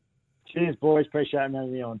 Cheers. Cheers, boys. Appreciate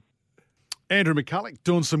having me on. Andrew McCulloch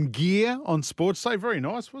doing some gear on Sportsday. Very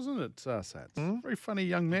nice, wasn't it, Sats? Very funny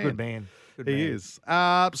young man. Good man. He is.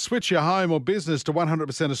 Switch your home or business to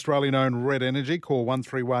 100% Australian-owned Red Energy. Call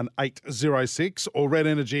 131 806 or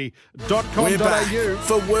redenergy.com.au. We're back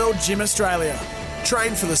for World Gym Australia.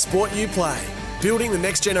 Train for the sport you play. Building the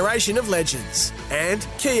next generation of legends. And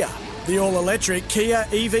Kia, the all-electric Kia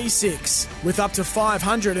EV6 with up to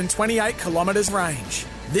 528 kilometres range.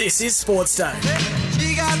 This is Sportsday.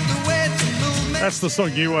 That's the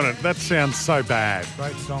song you wanted. That sounds so bad.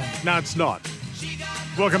 Great song. No, it's not.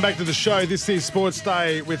 Welcome back to the show. This is Sports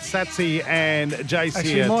Day with Satsy and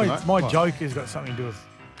JC. Actually, my joke has got something to do with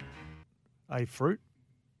a fruit.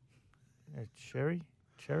 A cherry.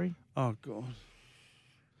 Oh, God.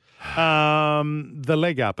 The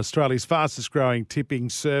Leg Up, Australia's fastest growing tipping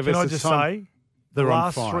service. Can I just say, the they're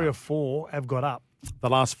last on fire. 3 or 4 have got up. The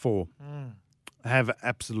last 4 have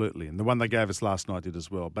absolutely. And the one they gave us last night did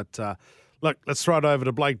as well. But look, let's throw it over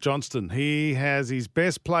to Blake Johnston. He has his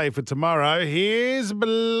best play for tomorrow. Here's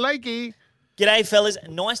Blakey. G'day, fellas.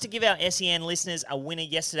 Nice to give our SEN listeners a winner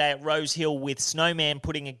yesterday at Rose Hill with Snowman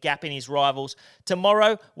putting a gap in his rivals.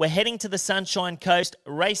 Tomorrow, we're heading to the Sunshine Coast,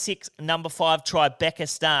 race 6, number 5, Tribeca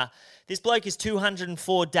Star. This bloke is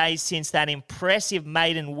 204 days since that impressive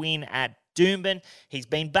maiden win at Doomben. He's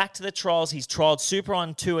been back to the trials. He's trialled Super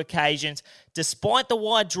on 2 occasions. Despite the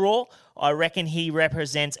wide draw, I reckon he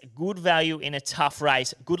represents good value in a tough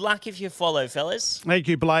race. Good luck if you follow, fellas. Thank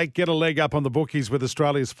you, Blake. Get a leg up on the bookies with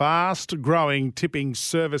Australia's fast-growing tipping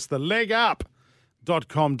service, the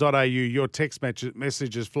legup.com.au. Your text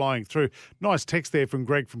message is flying through. Nice text there from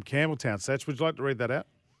Greg from Campbelltown. Satch, would you like to read that out,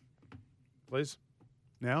 please?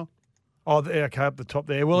 Now? Oh, okay, up the top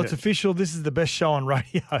there. Well, it's official. This is the best show on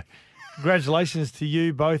radio. Congratulations to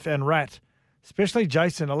you both and Rat, especially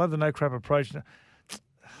Jason. I love the no crap approach.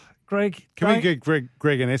 Greg, can we get Greg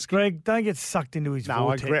and Esky? Greg, don't get sucked into his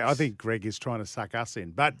vortex. I think Greg is trying to suck us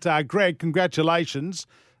in. But Greg, congratulations.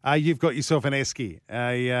 You've got yourself an Esky.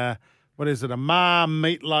 What is it? A Ma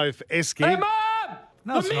Meatloaf Esky. Hey, Mom!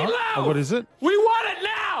 No, it's not. Oh, what is it? We want it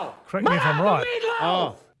now! Correct me if I'm right.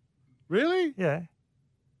 Oh, really? Yeah.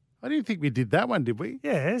 I didn't think we did that one, did we?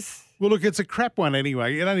 Yes. Well, look, it's a crap one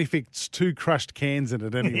anyway. It only fits 2 crushed cans in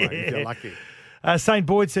it anyway, if you're lucky. St.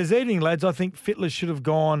 Boyd says, evening, lads. I think Fittler should have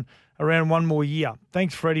gone around one more year.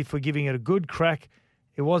 Thanks, Freddie, for giving it a good crack.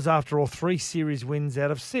 It was, after all, 3 series wins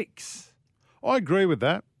out of 6. I agree with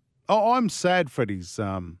that. Oh, I'm sad Freddie's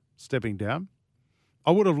stepping down.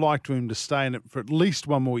 I would have liked him to stay in it for at least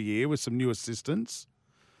one more year with some new assistants.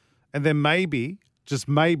 And then maybe, just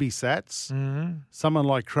maybe, Sats, someone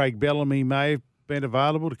like Craig Bellamy may have been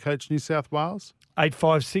available to coach New South Wales.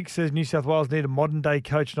 856 says New South Wales need a modern-day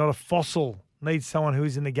coach, not a fossil. Needs someone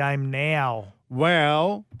who's in the game now.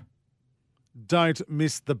 Well, don't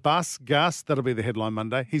miss the bus, Gus. That'll be the headline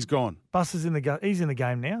Monday. He's gone. Bus is in the he's in the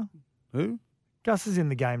game now. Who? Gus is in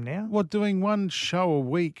the game now. What, doing one show a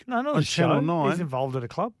week? No, not on a show. Channel 9? He's involved at a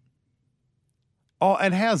club. Oh,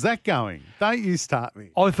 and how's that going? Don't you start me.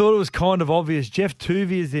 I thought it was kind of obvious. Jeff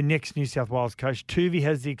Tuvey is the next New South Wales coach. Tuvey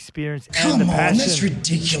has the experience and the passion. That's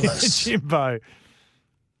ridiculous. Jimbo.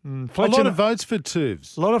 A lot of votes for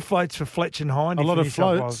Tuvs. A lot of votes for Fletch and Hindy. A lot for of New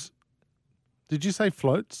South floats. Wales. Did you say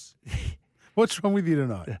floats? What's wrong with you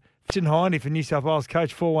tonight? Fletch and Hindy for New South Wales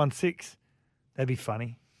coach, 416. That'd be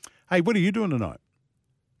funny. Hey, what are you doing tonight?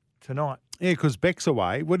 Tonight? Yeah, because Beck's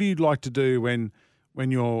away. What do you like to do when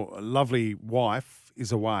your lovely wife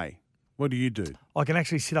is away? What do you do? I can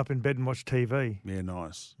actually sit up in bed and watch TV. Yeah,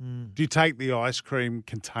 nice. Do you take the ice cream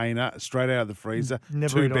container straight out of the freezer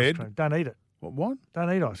Never to eat bed? ice cream. Don't eat it. What?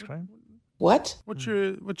 Don't eat ice cream. What? What's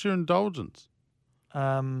your indulgence?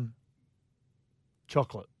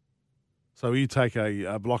 Chocolate. So you take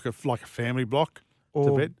a block of, like a family block Or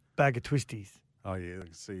to bed? bag of twisties. Oh, yeah, I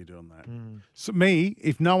can see you doing that. So me,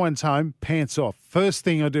 if no one's home, pants off. First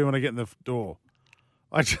thing I do when I get in the door,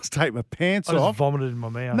 I just take my pants I just off. vomited in my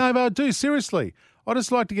mouth. No, but I do, seriously. I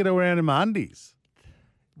just like to get around in my undies.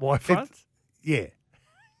 Why fronts? Yeah.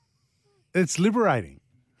 It's liberating.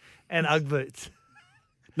 And Ugg boots.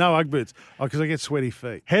 No Ugg boots, because I get sweaty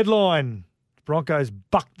feet. Headline: Broncos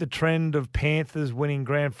buck the trend of Panthers winning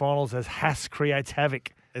grand finals as Haas creates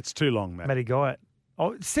havoc. It's too long, Matt. Matty Guyatt.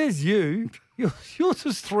 Oh, it says you. Yours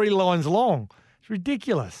is 3 lines long. It's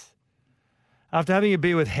ridiculous. After having a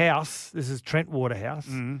beer with House, this is Trent Waterhouse,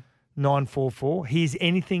 944. He's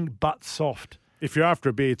anything but soft. If you're after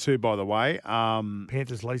a beer too, by the way.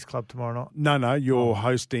 Panthers Lease Club tomorrow night. No, you're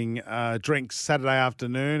hosting drinks Saturday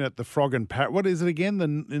afternoon at the Frog and Parrot. What is it again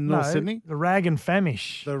in North Sydney? The Rag and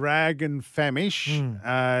Famish. The Rag and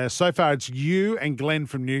Famish. So far, it's you and Glenn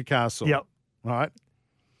from Newcastle. Yep. Right.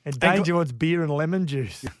 And Danger wants beer and lemon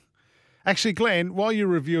juice. Actually, Glenn, while you're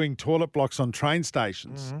reviewing toilet blocks on train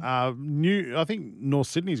stations, I think North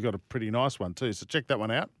Sydney's got a pretty nice one too, so check that one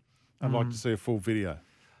out. I'd like to see a full video.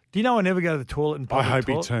 Do you know I never go to the toilet in public I hope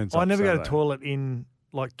toilet? he turns I up never go to Saturday. toilet in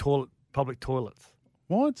public toilets.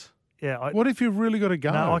 What? Yeah. What if you've really got to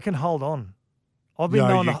go? No, I can hold on. I've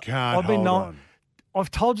can't hold on.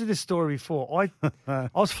 I've told you this story before. I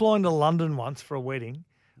was flying to London once for a wedding.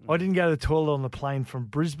 I didn't go to the toilet on the plane from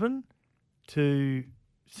Brisbane to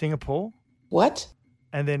Singapore. What?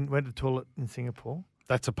 And then went to the toilet in Singapore.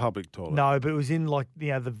 That's a public toilet. No, but it was in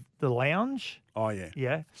the lounge. Oh, yeah.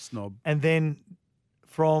 Yeah. Snob. And then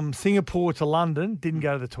from Singapore to London, didn't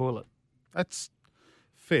go to the toilet. That's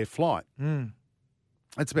fair flight.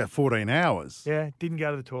 That's about 14 hours. Yeah, didn't go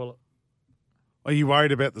to the toilet. Are you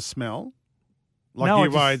worried about the smell? Like No,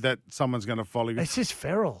 you're worried that someone's going to follow you? It's just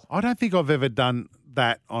feral. I don't think I've ever done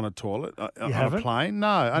that on a toilet, on haven't? a plane.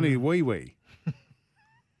 No, only wee-wee.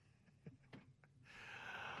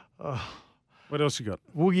 What else you got?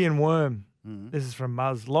 Woogie and Worm. This is from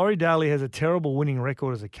Muzz. Laurie Daly has a terrible winning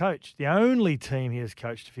record as a coach. The only team he has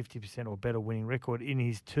coached a 50% or better winning record in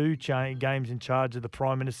his 2 games in charge of the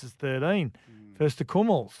Prime Minister's 13. First to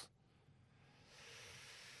Kummels.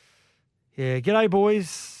 Yeah, g'day,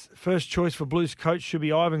 boys. First choice for Blues coach should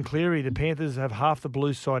be Ivan Cleary. The Panthers have half the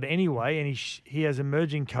Blues side anyway, and he has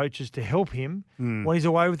emerging coaches to help him when he's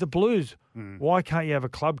away with the Blues. Why can't you have a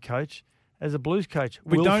club coach as a Blues coach?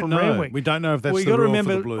 We Will don't from know. Randwick. We don't know if that's you the got to rule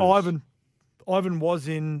remember, for the Blues. Ivan was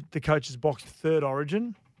in the coach's box 3rd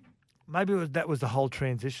Origin. Maybe that was the whole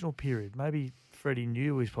transitional period. Maybe Freddie knew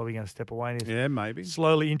he was probably going to step away and maybe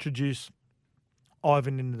slowly introduce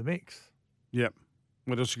Ivan into the mix. Yep.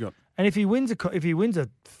 What else you got? And if he wins a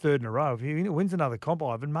 3rd in a row, if he wins another comp,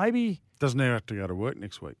 Ivan, maybe Doesn't he have to go to work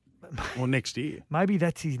next week or next year? maybe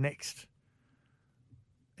that's his next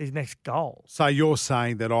goal. So you're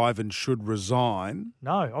saying that Ivan should resign?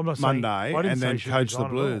 No, I'm not saying Monday I didn't and say then he should coach the resign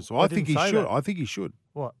at all. Blues. Well, I think he didn't say should. that. I think he should.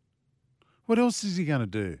 What? What else is he going to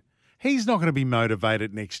do? He's not going to be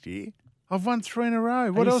motivated next year. I've won 3 in a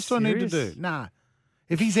row. What you else do I need to do? serious? Nah.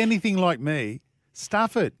 If he's anything like me,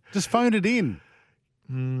 stuff it. Just phone it in.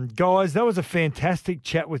 Guys, that was a fantastic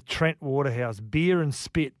chat with Trent Waterhouse. Beer and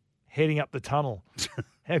spit heading up the tunnel.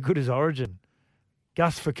 How good is Origin?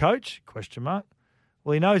 Gus for coach? ?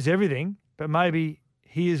 Well, he knows everything, but maybe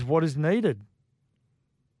he is what is needed.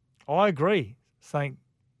 I agree, Saint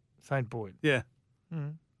Boyd. Yeah.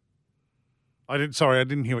 Mm. I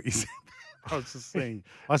didn't hear what you said. I was just saying.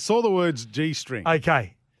 I saw the words G-string.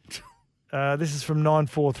 Okay. This is from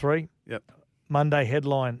 943. Yep. Monday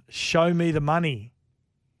headline, Show Me the Money.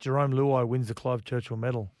 Jerome Luai wins the Clive Churchill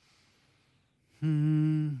medal.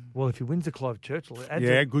 Well, if he wins the Clive Churchill, it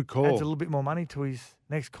adds good call. Adds a little bit more money to his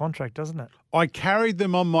next contract, doesn't it? I carried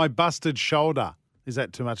them on my busted shoulder. Is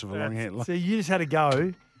that too much of a long headline? So you just had to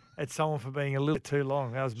go at someone for being a little bit too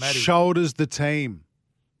long. That was Matty. Shoulders the team.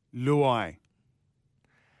 Luai.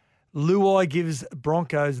 Luai gives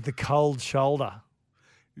Broncos the cold shoulder.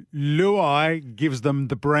 Luai gives them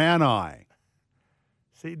the brown eye.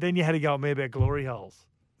 See, then you had to go at me about glory holes.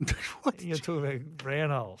 What? You're talking about brown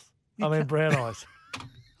holes. Brown eyes.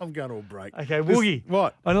 I'm going all break. Okay, Woogie.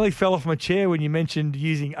 What? I nearly fell off my chair when you mentioned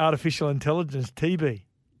using artificial intelligence, TB.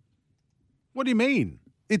 What do you mean?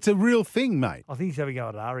 It's a real thing, mate. I think he's having a go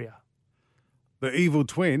at Aria. The evil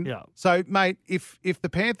twin. Yeah. So, mate, if the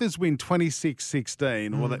Panthers win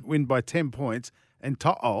 26-16 or they win by 10 points and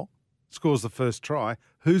To'o scores the first try,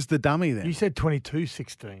 who's the dummy then? You said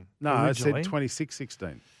 22-16. No, originally. I said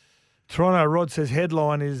 26-16. Toronto Rod says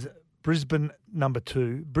headline is Brisbane number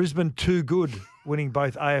 2. Brisbane too good, winning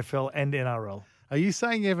both AFL and NRL. Are you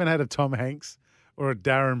saying you haven't had a Tom Hanks or a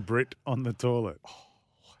Darren Britt on the toilet?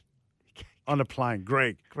 On a plane?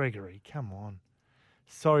 Gregory, come on.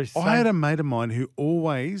 Sorry. I had a mate of mine who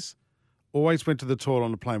always went to the toilet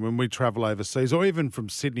on the plane when we travel overseas or even from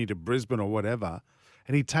Sydney to Brisbane or whatever,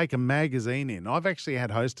 and he'd take a magazine in. I've actually had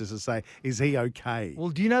hostesses say, is he okay? Well,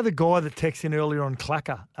 do you know the guy that texted in earlier on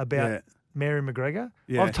Clacker about Mary McGregor?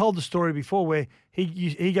 Yeah. I've told the story before where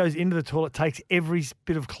he goes into the toilet, takes every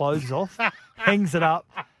bit of clothes off, hangs it up.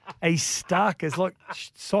 He's stuck. It's like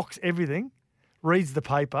socks, everything. Reads the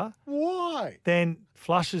paper. Why? Then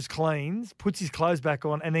flushes, cleans, puts his clothes back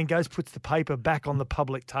on, and then puts the paper back on the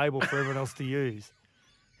public table for everyone else to use.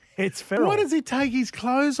 It's feral. Why does he take his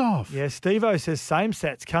clothes off? Yeah, Steve-O says same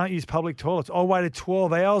sats, can't use public toilets. I waited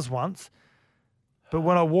 12 hours once, but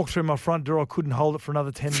when I walked through my front door, I couldn't hold it for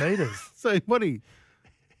another 10 metres. So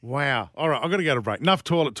wow. All right, I've got to go to break. Enough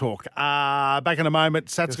toilet talk. Back in a moment.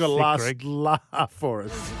 Sat's got a last laugh for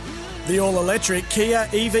us. The all-electric Kia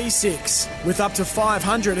EV6 with up to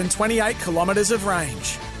 528 kilometres of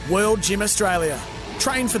range. World Gym Australia.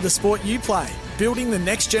 Train for the sport you play. Building the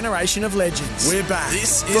next generation of legends. We're back.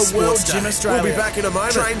 This for is World Sportsday. Gym Australia. We'll be back in a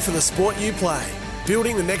moment. Train for the sport you play.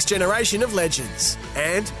 Building the next generation of legends.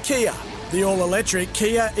 And Kia. The all-electric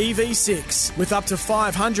Kia EV6 with up to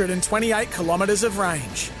 528 kilometres of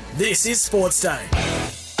range. This is Sportsday.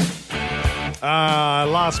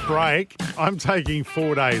 Last break. I'm taking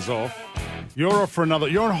 4 days off. You're off for another.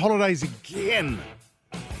 You're on holidays again.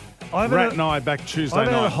 Rat and I are back Tuesday night. I've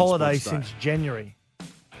been on a holiday since January.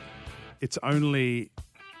 It's only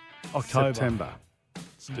October. September.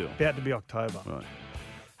 Still. About to be October. Right.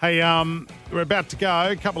 Hey, we're about to go.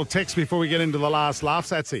 A couple of texts before we get into the last laugh,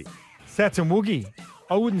 Satsy. Sats and Woogie.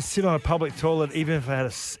 I wouldn't sit on a public toilet even if I had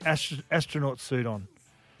an astronaut suit on.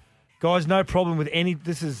 Guys, no problem with any...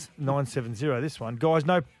 This is 970, this one. Guys,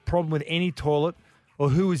 no problem with any toilet or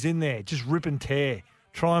who is in there. Just rip and tear.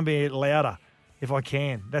 Try and be louder if I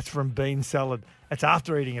can. That's from bean salad. That's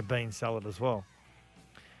after eating a bean salad as well.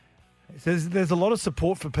 So there's a lot of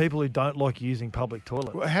support for people who don't like using public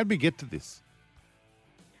toilets. Well, how'd we get to this?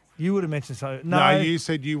 You would have mentioned so. No, you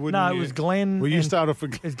said you wouldn't. No, it was Glenn. Well, you started off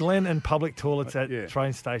with... It's Glenn and public toilets at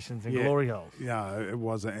train stations and glory holes. Yeah, it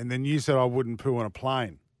wasn't. And then you said I wouldn't poo on a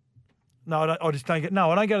plane. No, I just don't get...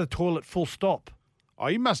 No, I don't go to the toilet full stop. Oh,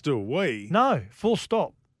 you must do a wee. No, full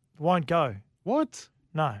stop. Won't go. What?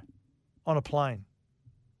 No, on a plane.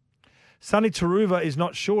 Sonny Taruva is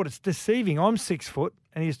not short. It's deceiving. I'm 6 foot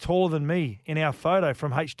and he's taller than me in our photo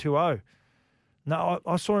from H2O. No,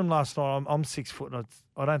 I saw him last night. I'm 6 foot and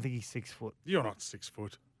I don't think he's 6 foot. You're not 6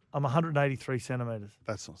 foot. I'm 183 centimetres.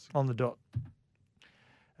 That's not 6 on the dot.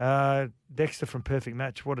 Dexter from Perfect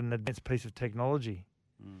Match. What an advanced piece of technology.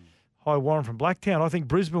 Hi, Warren from Blacktown. I think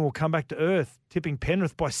Brisbane will come back to earth, tipping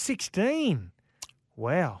Penrith by 16.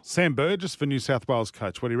 Wow. Sam Burgess for New South Wales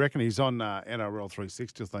coach. What do you reckon? He's on NRL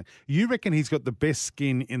 360 or something. You reckon he's got the best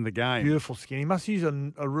skin in the game? Beautiful skin. He must use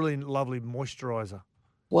a really lovely moisturiser.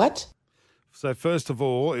 What? So first of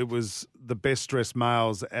all, it was the best dressed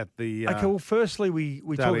males at the okay, well, firstly, we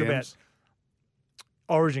talk about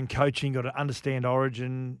Origin coaching, got to understand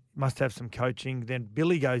Origin, must have some coaching. Then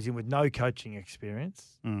Billy goes in with no coaching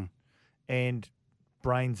experience and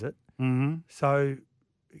brains it. Mm-hmm. So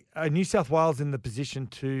New South Wales in the position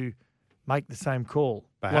to make the same call.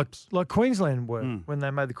 Perhaps. Like Queensland were when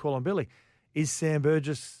they made the call on Billy. Is Sam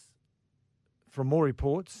Burgess, from more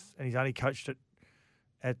reports, and he's only coached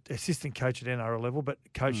at assistant coach at NRL level, but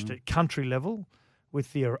coached at country level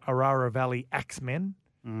with the Aurora Valley Axemen.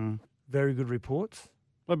 Very good reports.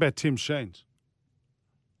 What about Tim Sheens?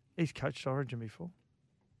 He's coached Origin before.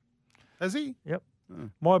 Has he? Yep.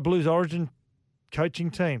 My Blues Origin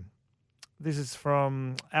coaching team. This is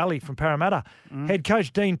from Ali from Parramatta. Head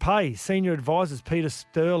coach Dean Pay, senior advisors Peter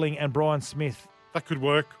Sterling and Brian Smith. That could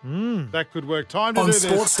work. That could work. Time to On do this.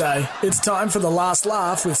 Sportsday, it's time for the last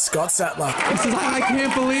laugh with Scott Sattler. He says, I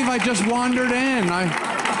can't believe I just wandered in.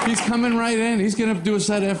 He's coming right in. He's going to do a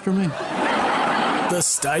set after me. The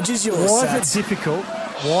stage is yours, Why is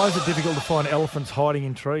it difficult to find elephants hiding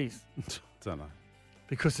in trees? Don't know.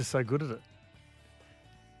 Because they're so good at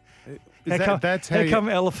it. How come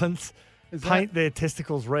elephants paint their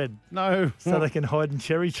testicles red? No. So they can hide in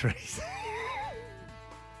cherry trees.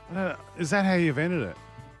 Is that how you've ended it?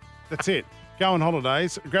 That's it. Go on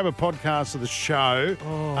holidays. Grab a podcast of the show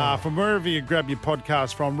from wherever you grab your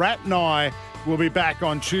podcast from. Rat and I will be back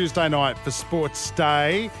on Tuesday night for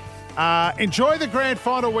Sportsday. Enjoy the grand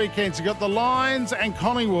final weekends. You've got the Lions and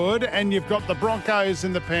Collingwood, and you've got the Broncos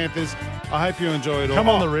and the Panthers. I hope you enjoy it all. Come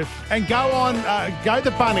on the riff. And go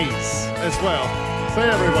the Bunnies as well. See you,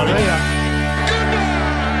 everybody. See ya.